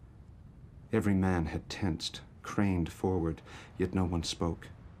tightened. Every man had tensed, craned forward, yet no one spoke.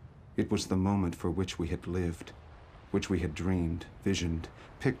 It was the moment for which we had lived, which we had dreamed, visioned,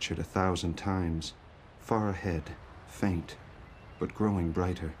 pictured 1,000 times, far ahead, faint, but growing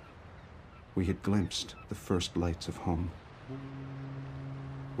brighter. We had glimpsed the first lights of home.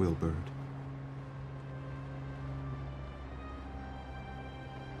 Will Bird.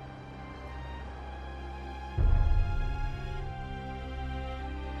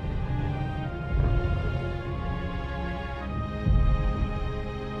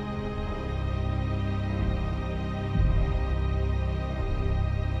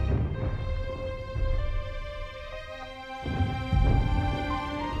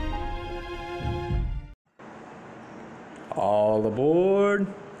 All aboard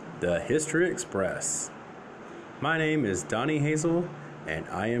the History Express. My name is Donnie Hazel, and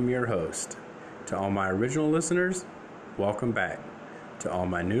I am your host. To all my original listeners, welcome back. To all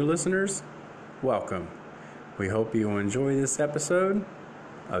my new listeners, welcome. We hope you will enjoy this episode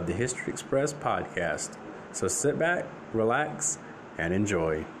of the History Express podcast. So sit back, relax, and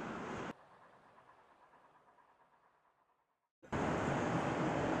enjoy.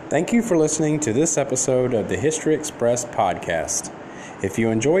 Thank you for listening to this episode of the History Express podcast. If you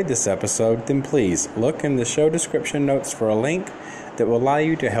enjoyed this episode, then please look in the show description notes for a link that will allow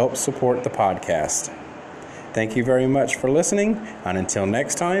you to help support the podcast. Thank you very much for listening, and until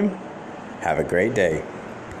next time, have a great day.